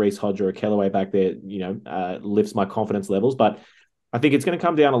someone like a Reece Hodge or a Kellaway back there, lifts my confidence levels. But I think it's going to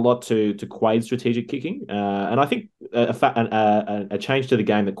come down a lot to Quade's strategic kicking. And I think a change to the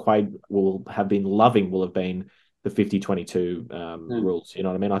game that Quade will have been loving will have been the 50-22 rules. You know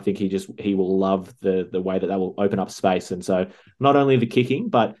what I mean? I think he will love the way that will open up space. And so not only the kicking,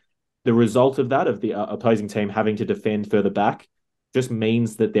 but the result of that, of the opposing team having to defend further back, just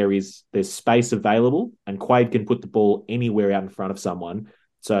means that there's space available, and Quade can put the ball anywhere out in front of someone.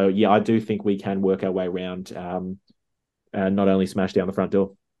 So, yeah, I do think we can work our way around and not only smash down the front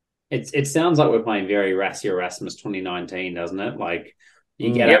door. It sounds like we're playing very Rassie Erasmus 2019, doesn't it? Like,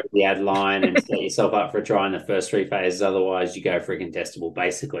 you get over the ad line and set yourself up for a try in the first 3 phases. Otherwise, you go for a contestable,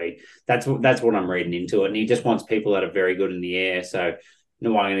 basically. That's what I'm reading into it. And he just wants people that are very good in the air. So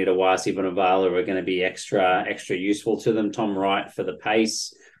Nwanga Nidawasi, Vunivalu are going to be extra useful to them. Tom Wright for the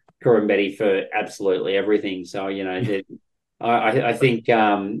pace, Corabetti for absolutely everything. So, I think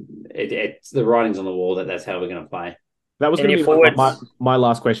it's the writing's on the wall that's how we're going to play. That was going to be my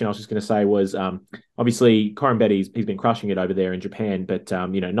last question. I was just going to say was, obviously, Corabetti, he's been crushing it over there in Japan, but,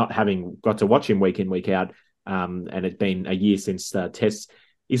 not having got to watch him week in, week out, and it's been a year since tests,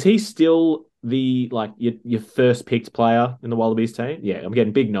 is he still your first picked player in the Wallabies team? Yeah, I'm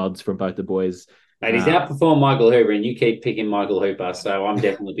getting big nods from both the boys. Mate, he's outperformed Michael Hooper, and you keep picking Michael Hooper, so I'm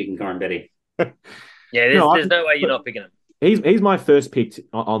definitely picking Corabetti. There's no way you're not picking him. He's my first pick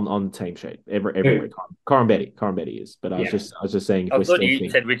on team sheet every week. Corabetti is, but I was just saying. I thought you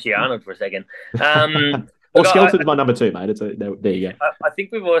said Richie Arnold for a second. Or Skelton's my number 2, mate. There you go. I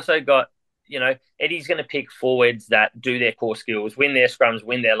think we've also got, Eddie's going to pick forwards that do their core skills, win their scrums,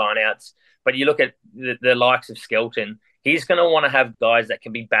 win their lineouts. But you look at the likes of Skelton, he's going to want to have guys that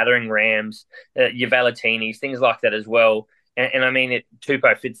can be battering rams, your Valentinis, things like that as well. And I mean,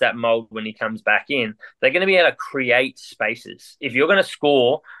 Tupou fits that mold when he comes back in. They're going to be able to create spaces. If you're going to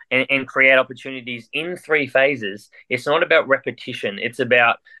score and create opportunities in 3 phases, it's not about repetition. It's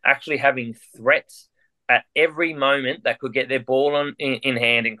about actually having threats at every moment that could get their ball in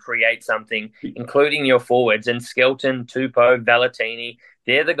hand and create something, including your forwards. And Skelton, Tupou, Valentini,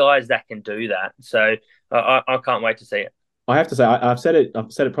 they're the guys that can do that. So I can't wait to see it. I have to say, I've said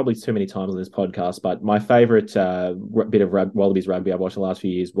it probably too many times on this podcast, but my favourite bit of Wallabies rugby I've watched the last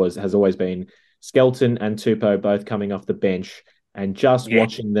few years has always been Skelton and Tupou both coming off the bench and just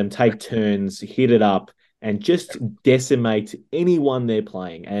watching them take turns, hit it up, and just decimate anyone they're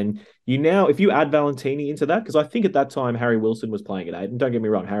playing. And if you add Valentini into that, because I think at that time Harry Wilson was playing at 8, and don't get me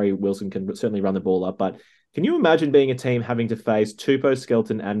wrong, Harry Wilson can certainly run the ball up, but can you imagine being a team having to face Tupou,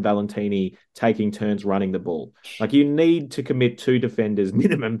 Skelton, and Valentini taking turns running the ball? Like, you need to commit 2 defenders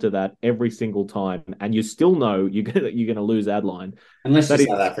minimum to that every single time, and you still know you're gonna lose ad line. Unless you're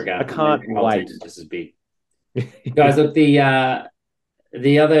South Africa. I can't wait. This is big. Guys, look, the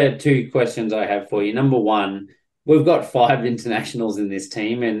other 2 questions I have for you. Number 1, we've got 5 internationals in this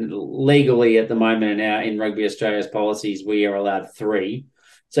team, and legally at the moment in Rugby Australia's policies, we are allowed 3.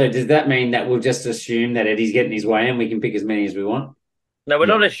 So does that mean that we'll just assume that Eddie's getting his way and we can pick as many as we want? No, we're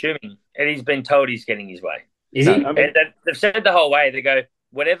not assuming. Eddie's been told he's getting his way. Is he? They've said the whole way, they go,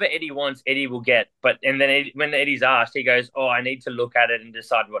 whatever Eddie wants, Eddie will get. But and then when Eddie's asked, he goes, "Oh, I need to look at it and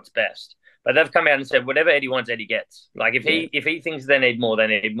decide what's best." But they've come out and said, whatever Eddie wants, Eddie gets. Like if he thinks they need more, they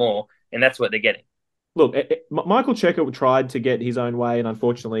need more, and that's what they're getting. Look, Michael Checker tried to get his own way, and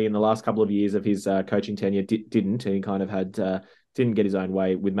unfortunately, in the last couple of years of his coaching tenure, didn't. And he kind of had didn't get his own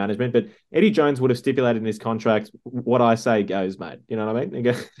way with management. But Eddie Jones would have stipulated in his contract, "What I say goes, mate." You know what I mean? He'd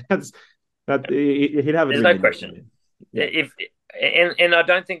have. There's no question. Yeah. And I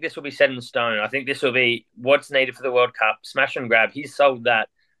don't think this will be set in stone. I think this will be what's needed for the World Cup. Smash and grab. He's sold that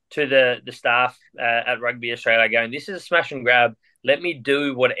to the staff at Rugby Australia, going, "This is a smash and grab. Let me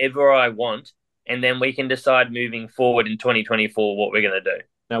do whatever I want." And then we can decide moving forward in 2024 what we're going to do.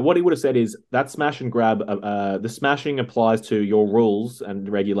 Now, what he would have said is that smash and grab, the smashing applies to your rules and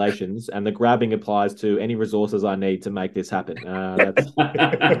regulations, and the grabbing applies to any resources I need to make this happen. That's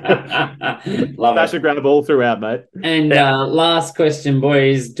Love smash and grab all throughout, mate. And last question,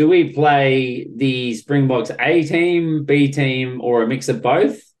 boys. Do we play the Springboks A team, B team, or a mix of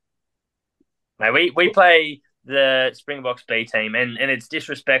both? Mate, we play the Springboks B team, and it's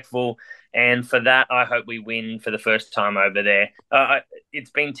disrespectful. And for that, I hope we win for the first time over there. It's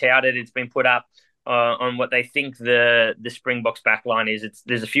been touted, it's been put up on what they think the Springboks backline is.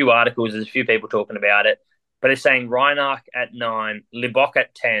 There's a few articles, there's a few people talking about it, but it's saying Reinach at 9, Libok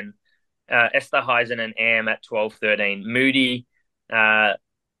at 10, Esterhuizen and Am at 12, 13, Moody. Who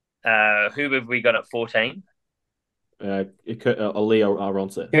have we got at 14? Ali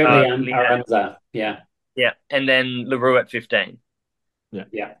Aronsa. Aronsa, yeah. Yeah, and then LaRue at 15.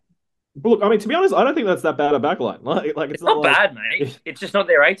 Yeah. But look, I mean, to be honest, I don't think that's that bad a backline. Like it's not bad, mate. It's just not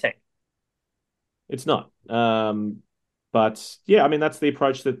their 18. It's not. But yeah, I mean, that's the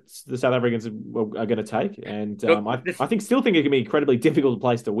approach that the South Africans are going to take, and I still think it can be an incredibly difficult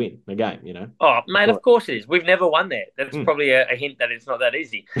place to win a game. You know. Oh, mate, of course it is. We've never won there. That's probably a hint that it's not that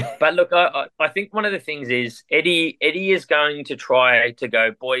easy. But look, I think one of the things is Eddie is going to try to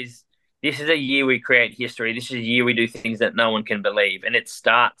go, boys. This is a year we create history. This is a year we do things that no one can believe. And it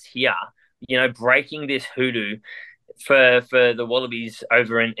starts here, breaking this hoodoo for the Wallabies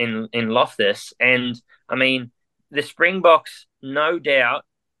over in Loftus. And, I mean, the Springboks, no doubt,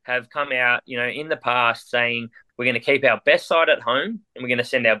 have come out, in the past saying we're going to keep our best side at home and we're going to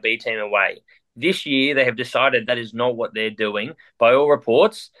send our B team away. This year, they have decided that is not what they're doing, by all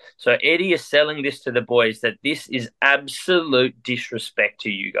reports. So Eddie is selling this to the boys that this is absolute disrespect to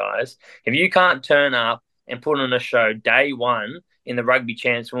you guys. If you can't turn up and put on a show day one in the rugby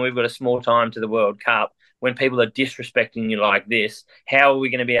champs when we've got a small time to the World Cup, when people are disrespecting you like this, how are we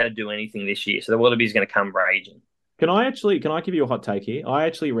going to be able to do anything this year? So the Wallabies going to come raging. Can I give you a hot take here? I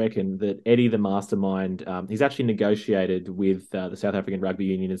actually reckon that Eddie, the mastermind, he's actually negotiated with the South African Rugby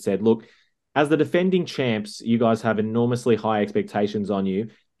Union and said, look, as the defending champs, you guys have enormously high expectations on you.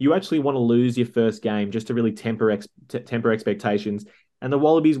 You actually want to lose your first game just to really temper expectations. And the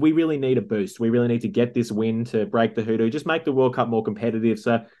Wallabies, we really need a boost. We really need to get this win to break the hoodoo, just make the World Cup more competitive.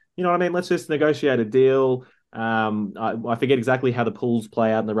 So, you know what I mean? Let's just negotiate a deal. I forget exactly how the pools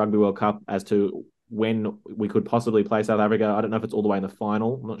play out in the Rugby World Cup as to when we could possibly play South Africa. I don't know if it's all the way in the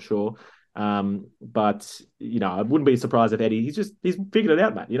final. I'm not sure. But I wouldn't be surprised if Eddie he's figured it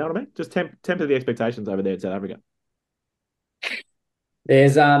out, mate. You know what I mean? Just temper the expectations over there in South Africa.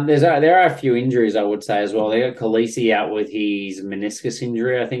 There are a few injuries, I would say, as well. They got Khaleesi out with his meniscus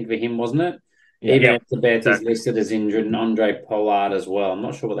injury, I think, for him, wasn't it? Yeah. Even Tibet is listed as injured, and Andre Pollard as well. I'm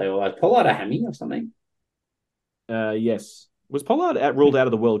not sure what they were like. Pollard a hammy or something? Yes. Was Pollard ruled out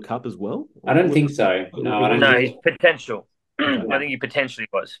of the World Cup as well? I don't think so. No, I don't. No, he's potential. I think he potentially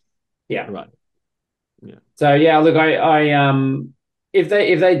was. Yeah. Right. Yeah. So yeah, look, if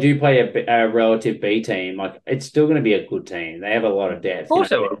they do play a relative B team, like it's still going to be a good team. They have a lot of depth. Of course,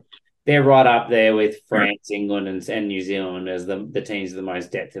 they will. They're right up there with France, England, and New Zealand as the teams with the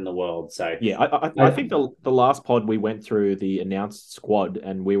most depth in the world. So yeah, I think the last pod we went through the announced squad,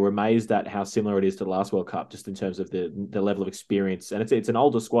 and we were amazed at how similar it is to the last World Cup, just in terms of the level of experience. And it's an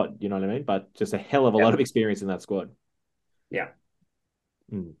older squad, you know what I mean? But just a hell of a lot of experience in that squad. Yeah.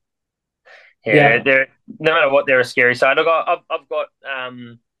 Mm. Yeah, they're no matter what, they're a scary side. Look, I've got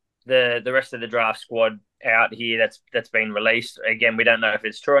the rest of the draft squad out here that's been released. Again, we don't know if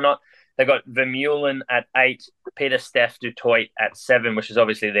it's true or not. They've got Vermeulen at 8, Peter Steph du Toit at 7, which is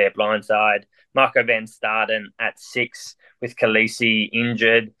obviously their blind side. Marco van Staden at 6 with Khaleesi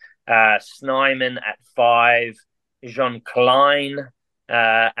injured. Snyman at 5. Jean Klein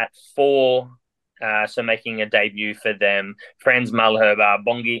at 4. So making a debut for them. Franz Malherbe,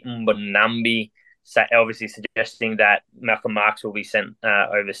 Bongi Mbonambi obviously suggesting that Malcolm Marks will be sent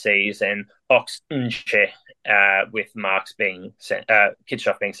overseas, and Oxenche with Marks being sent,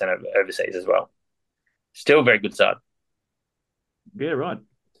 Kitshoff being sent overseas as well. Still a very good side. Yeah, right.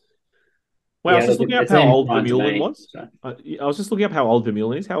 Well, I was just looking up how old Vermeulen was. So. I was just looking up how old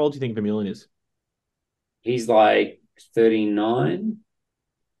Vermeulen is. How old do you think Vermeulen is? He's like 39.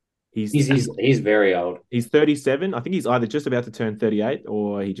 He's very old. He's 37. I think he's either just about to turn 38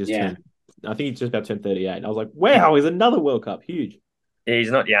 or he just turned. I think he's just about to turn 38. I was like, wow, he's another World Cup. Huge. Yeah,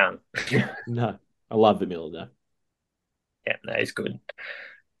 he's not young. No, I love Vermeulen though. Yeah, no, he's good.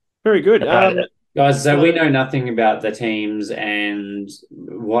 Very good. Guys, so we know nothing about the teams and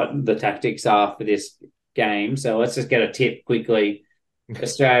what the tactics are for this game. So let's just get a tip quickly.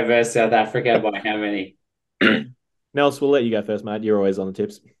 Australia versus South Africa by how many? Nels, we'll let you go first, mate. You're always on the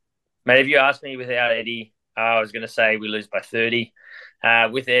tips. Mate, if you asked me without Eddie, I was going to say we lose by 30.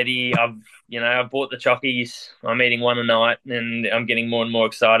 With Eddie, I've bought the chockies. I'm eating one a night, and I'm getting more and more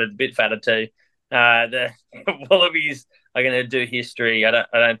excited. A bit fatter too. The Wallabies are going to do history. I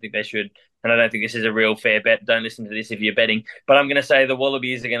don't think they should, and I don't think this is a real fair bet. Don't listen to this if you're betting. But I'm going to say the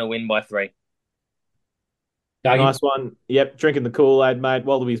Wallabies are going to win by 3. Nice one. Yep, drinking the Kool-Aid, mate.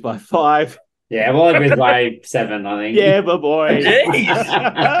 Wallabies by 5. Yeah, Wallabies by 7, I think. Yeah, but boy.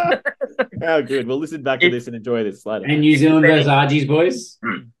 Jeez. How good. We'll listen back to this and enjoy this later. And New Zealand versus Argies, boys?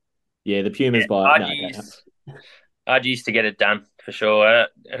 Yeah, the Pumas by... Argies to get it done, for sure.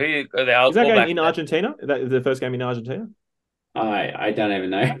 Is that game in Argentina? Is that the first game in Argentina? I don't even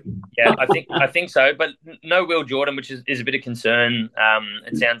know. Yeah, I think so, but no Will Jordan, which is a bit of concern.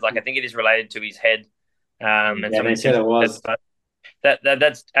 It sounds like I think it is related to his head. And they said it was.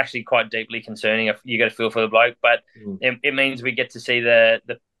 That's actually quite deeply concerning. You got to feel for the bloke, but it means we get to see the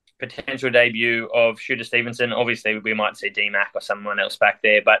potential debut of Shooter Stevenson. Obviously, we might see D-Mac or someone else back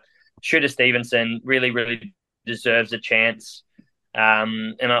there, but Shooter Stevenson really, really deserves a chance.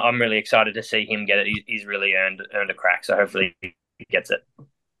 And I'm really excited to see him get it. He's really earned a crack, so hopefully he gets it.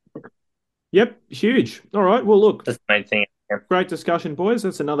 Yep, huge. All right, well, look. That's the main thing. Great discussion, boys.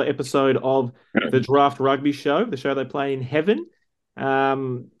 That's another episode of the Draft Rugby Show, the show they play in heaven.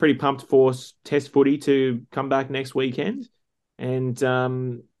 Pretty pumped for Test footy to come back next weekend. And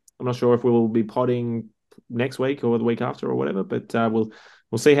I'm not sure if we'll be potting next week or the week after or whatever, but we'll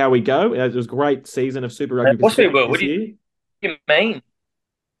see how we go. It was a great season of Super Rugby. What do you mean?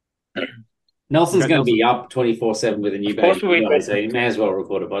 Nelson's going to be up 24/7 with a new baby, so he may as well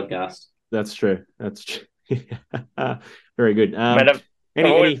record a podcast. That's true. Very good.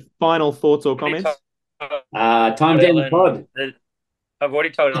 Any final thoughts or comments? Time down the pod. I've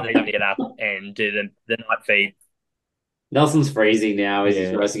already told him to get up and do the night feed. Nelson's freezing now as he's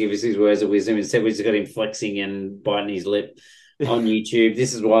supposed to give us his words of wisdom. Instead, we've just got him flexing and biting his lip on YouTube.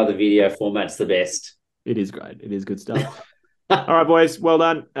 This is why the video format's the best. It is great. It is good stuff. All right, boys. Well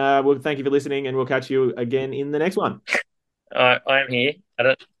done. Well, thank you for listening, and we'll catch you again in the next one. I am here.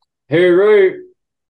 Hooroo!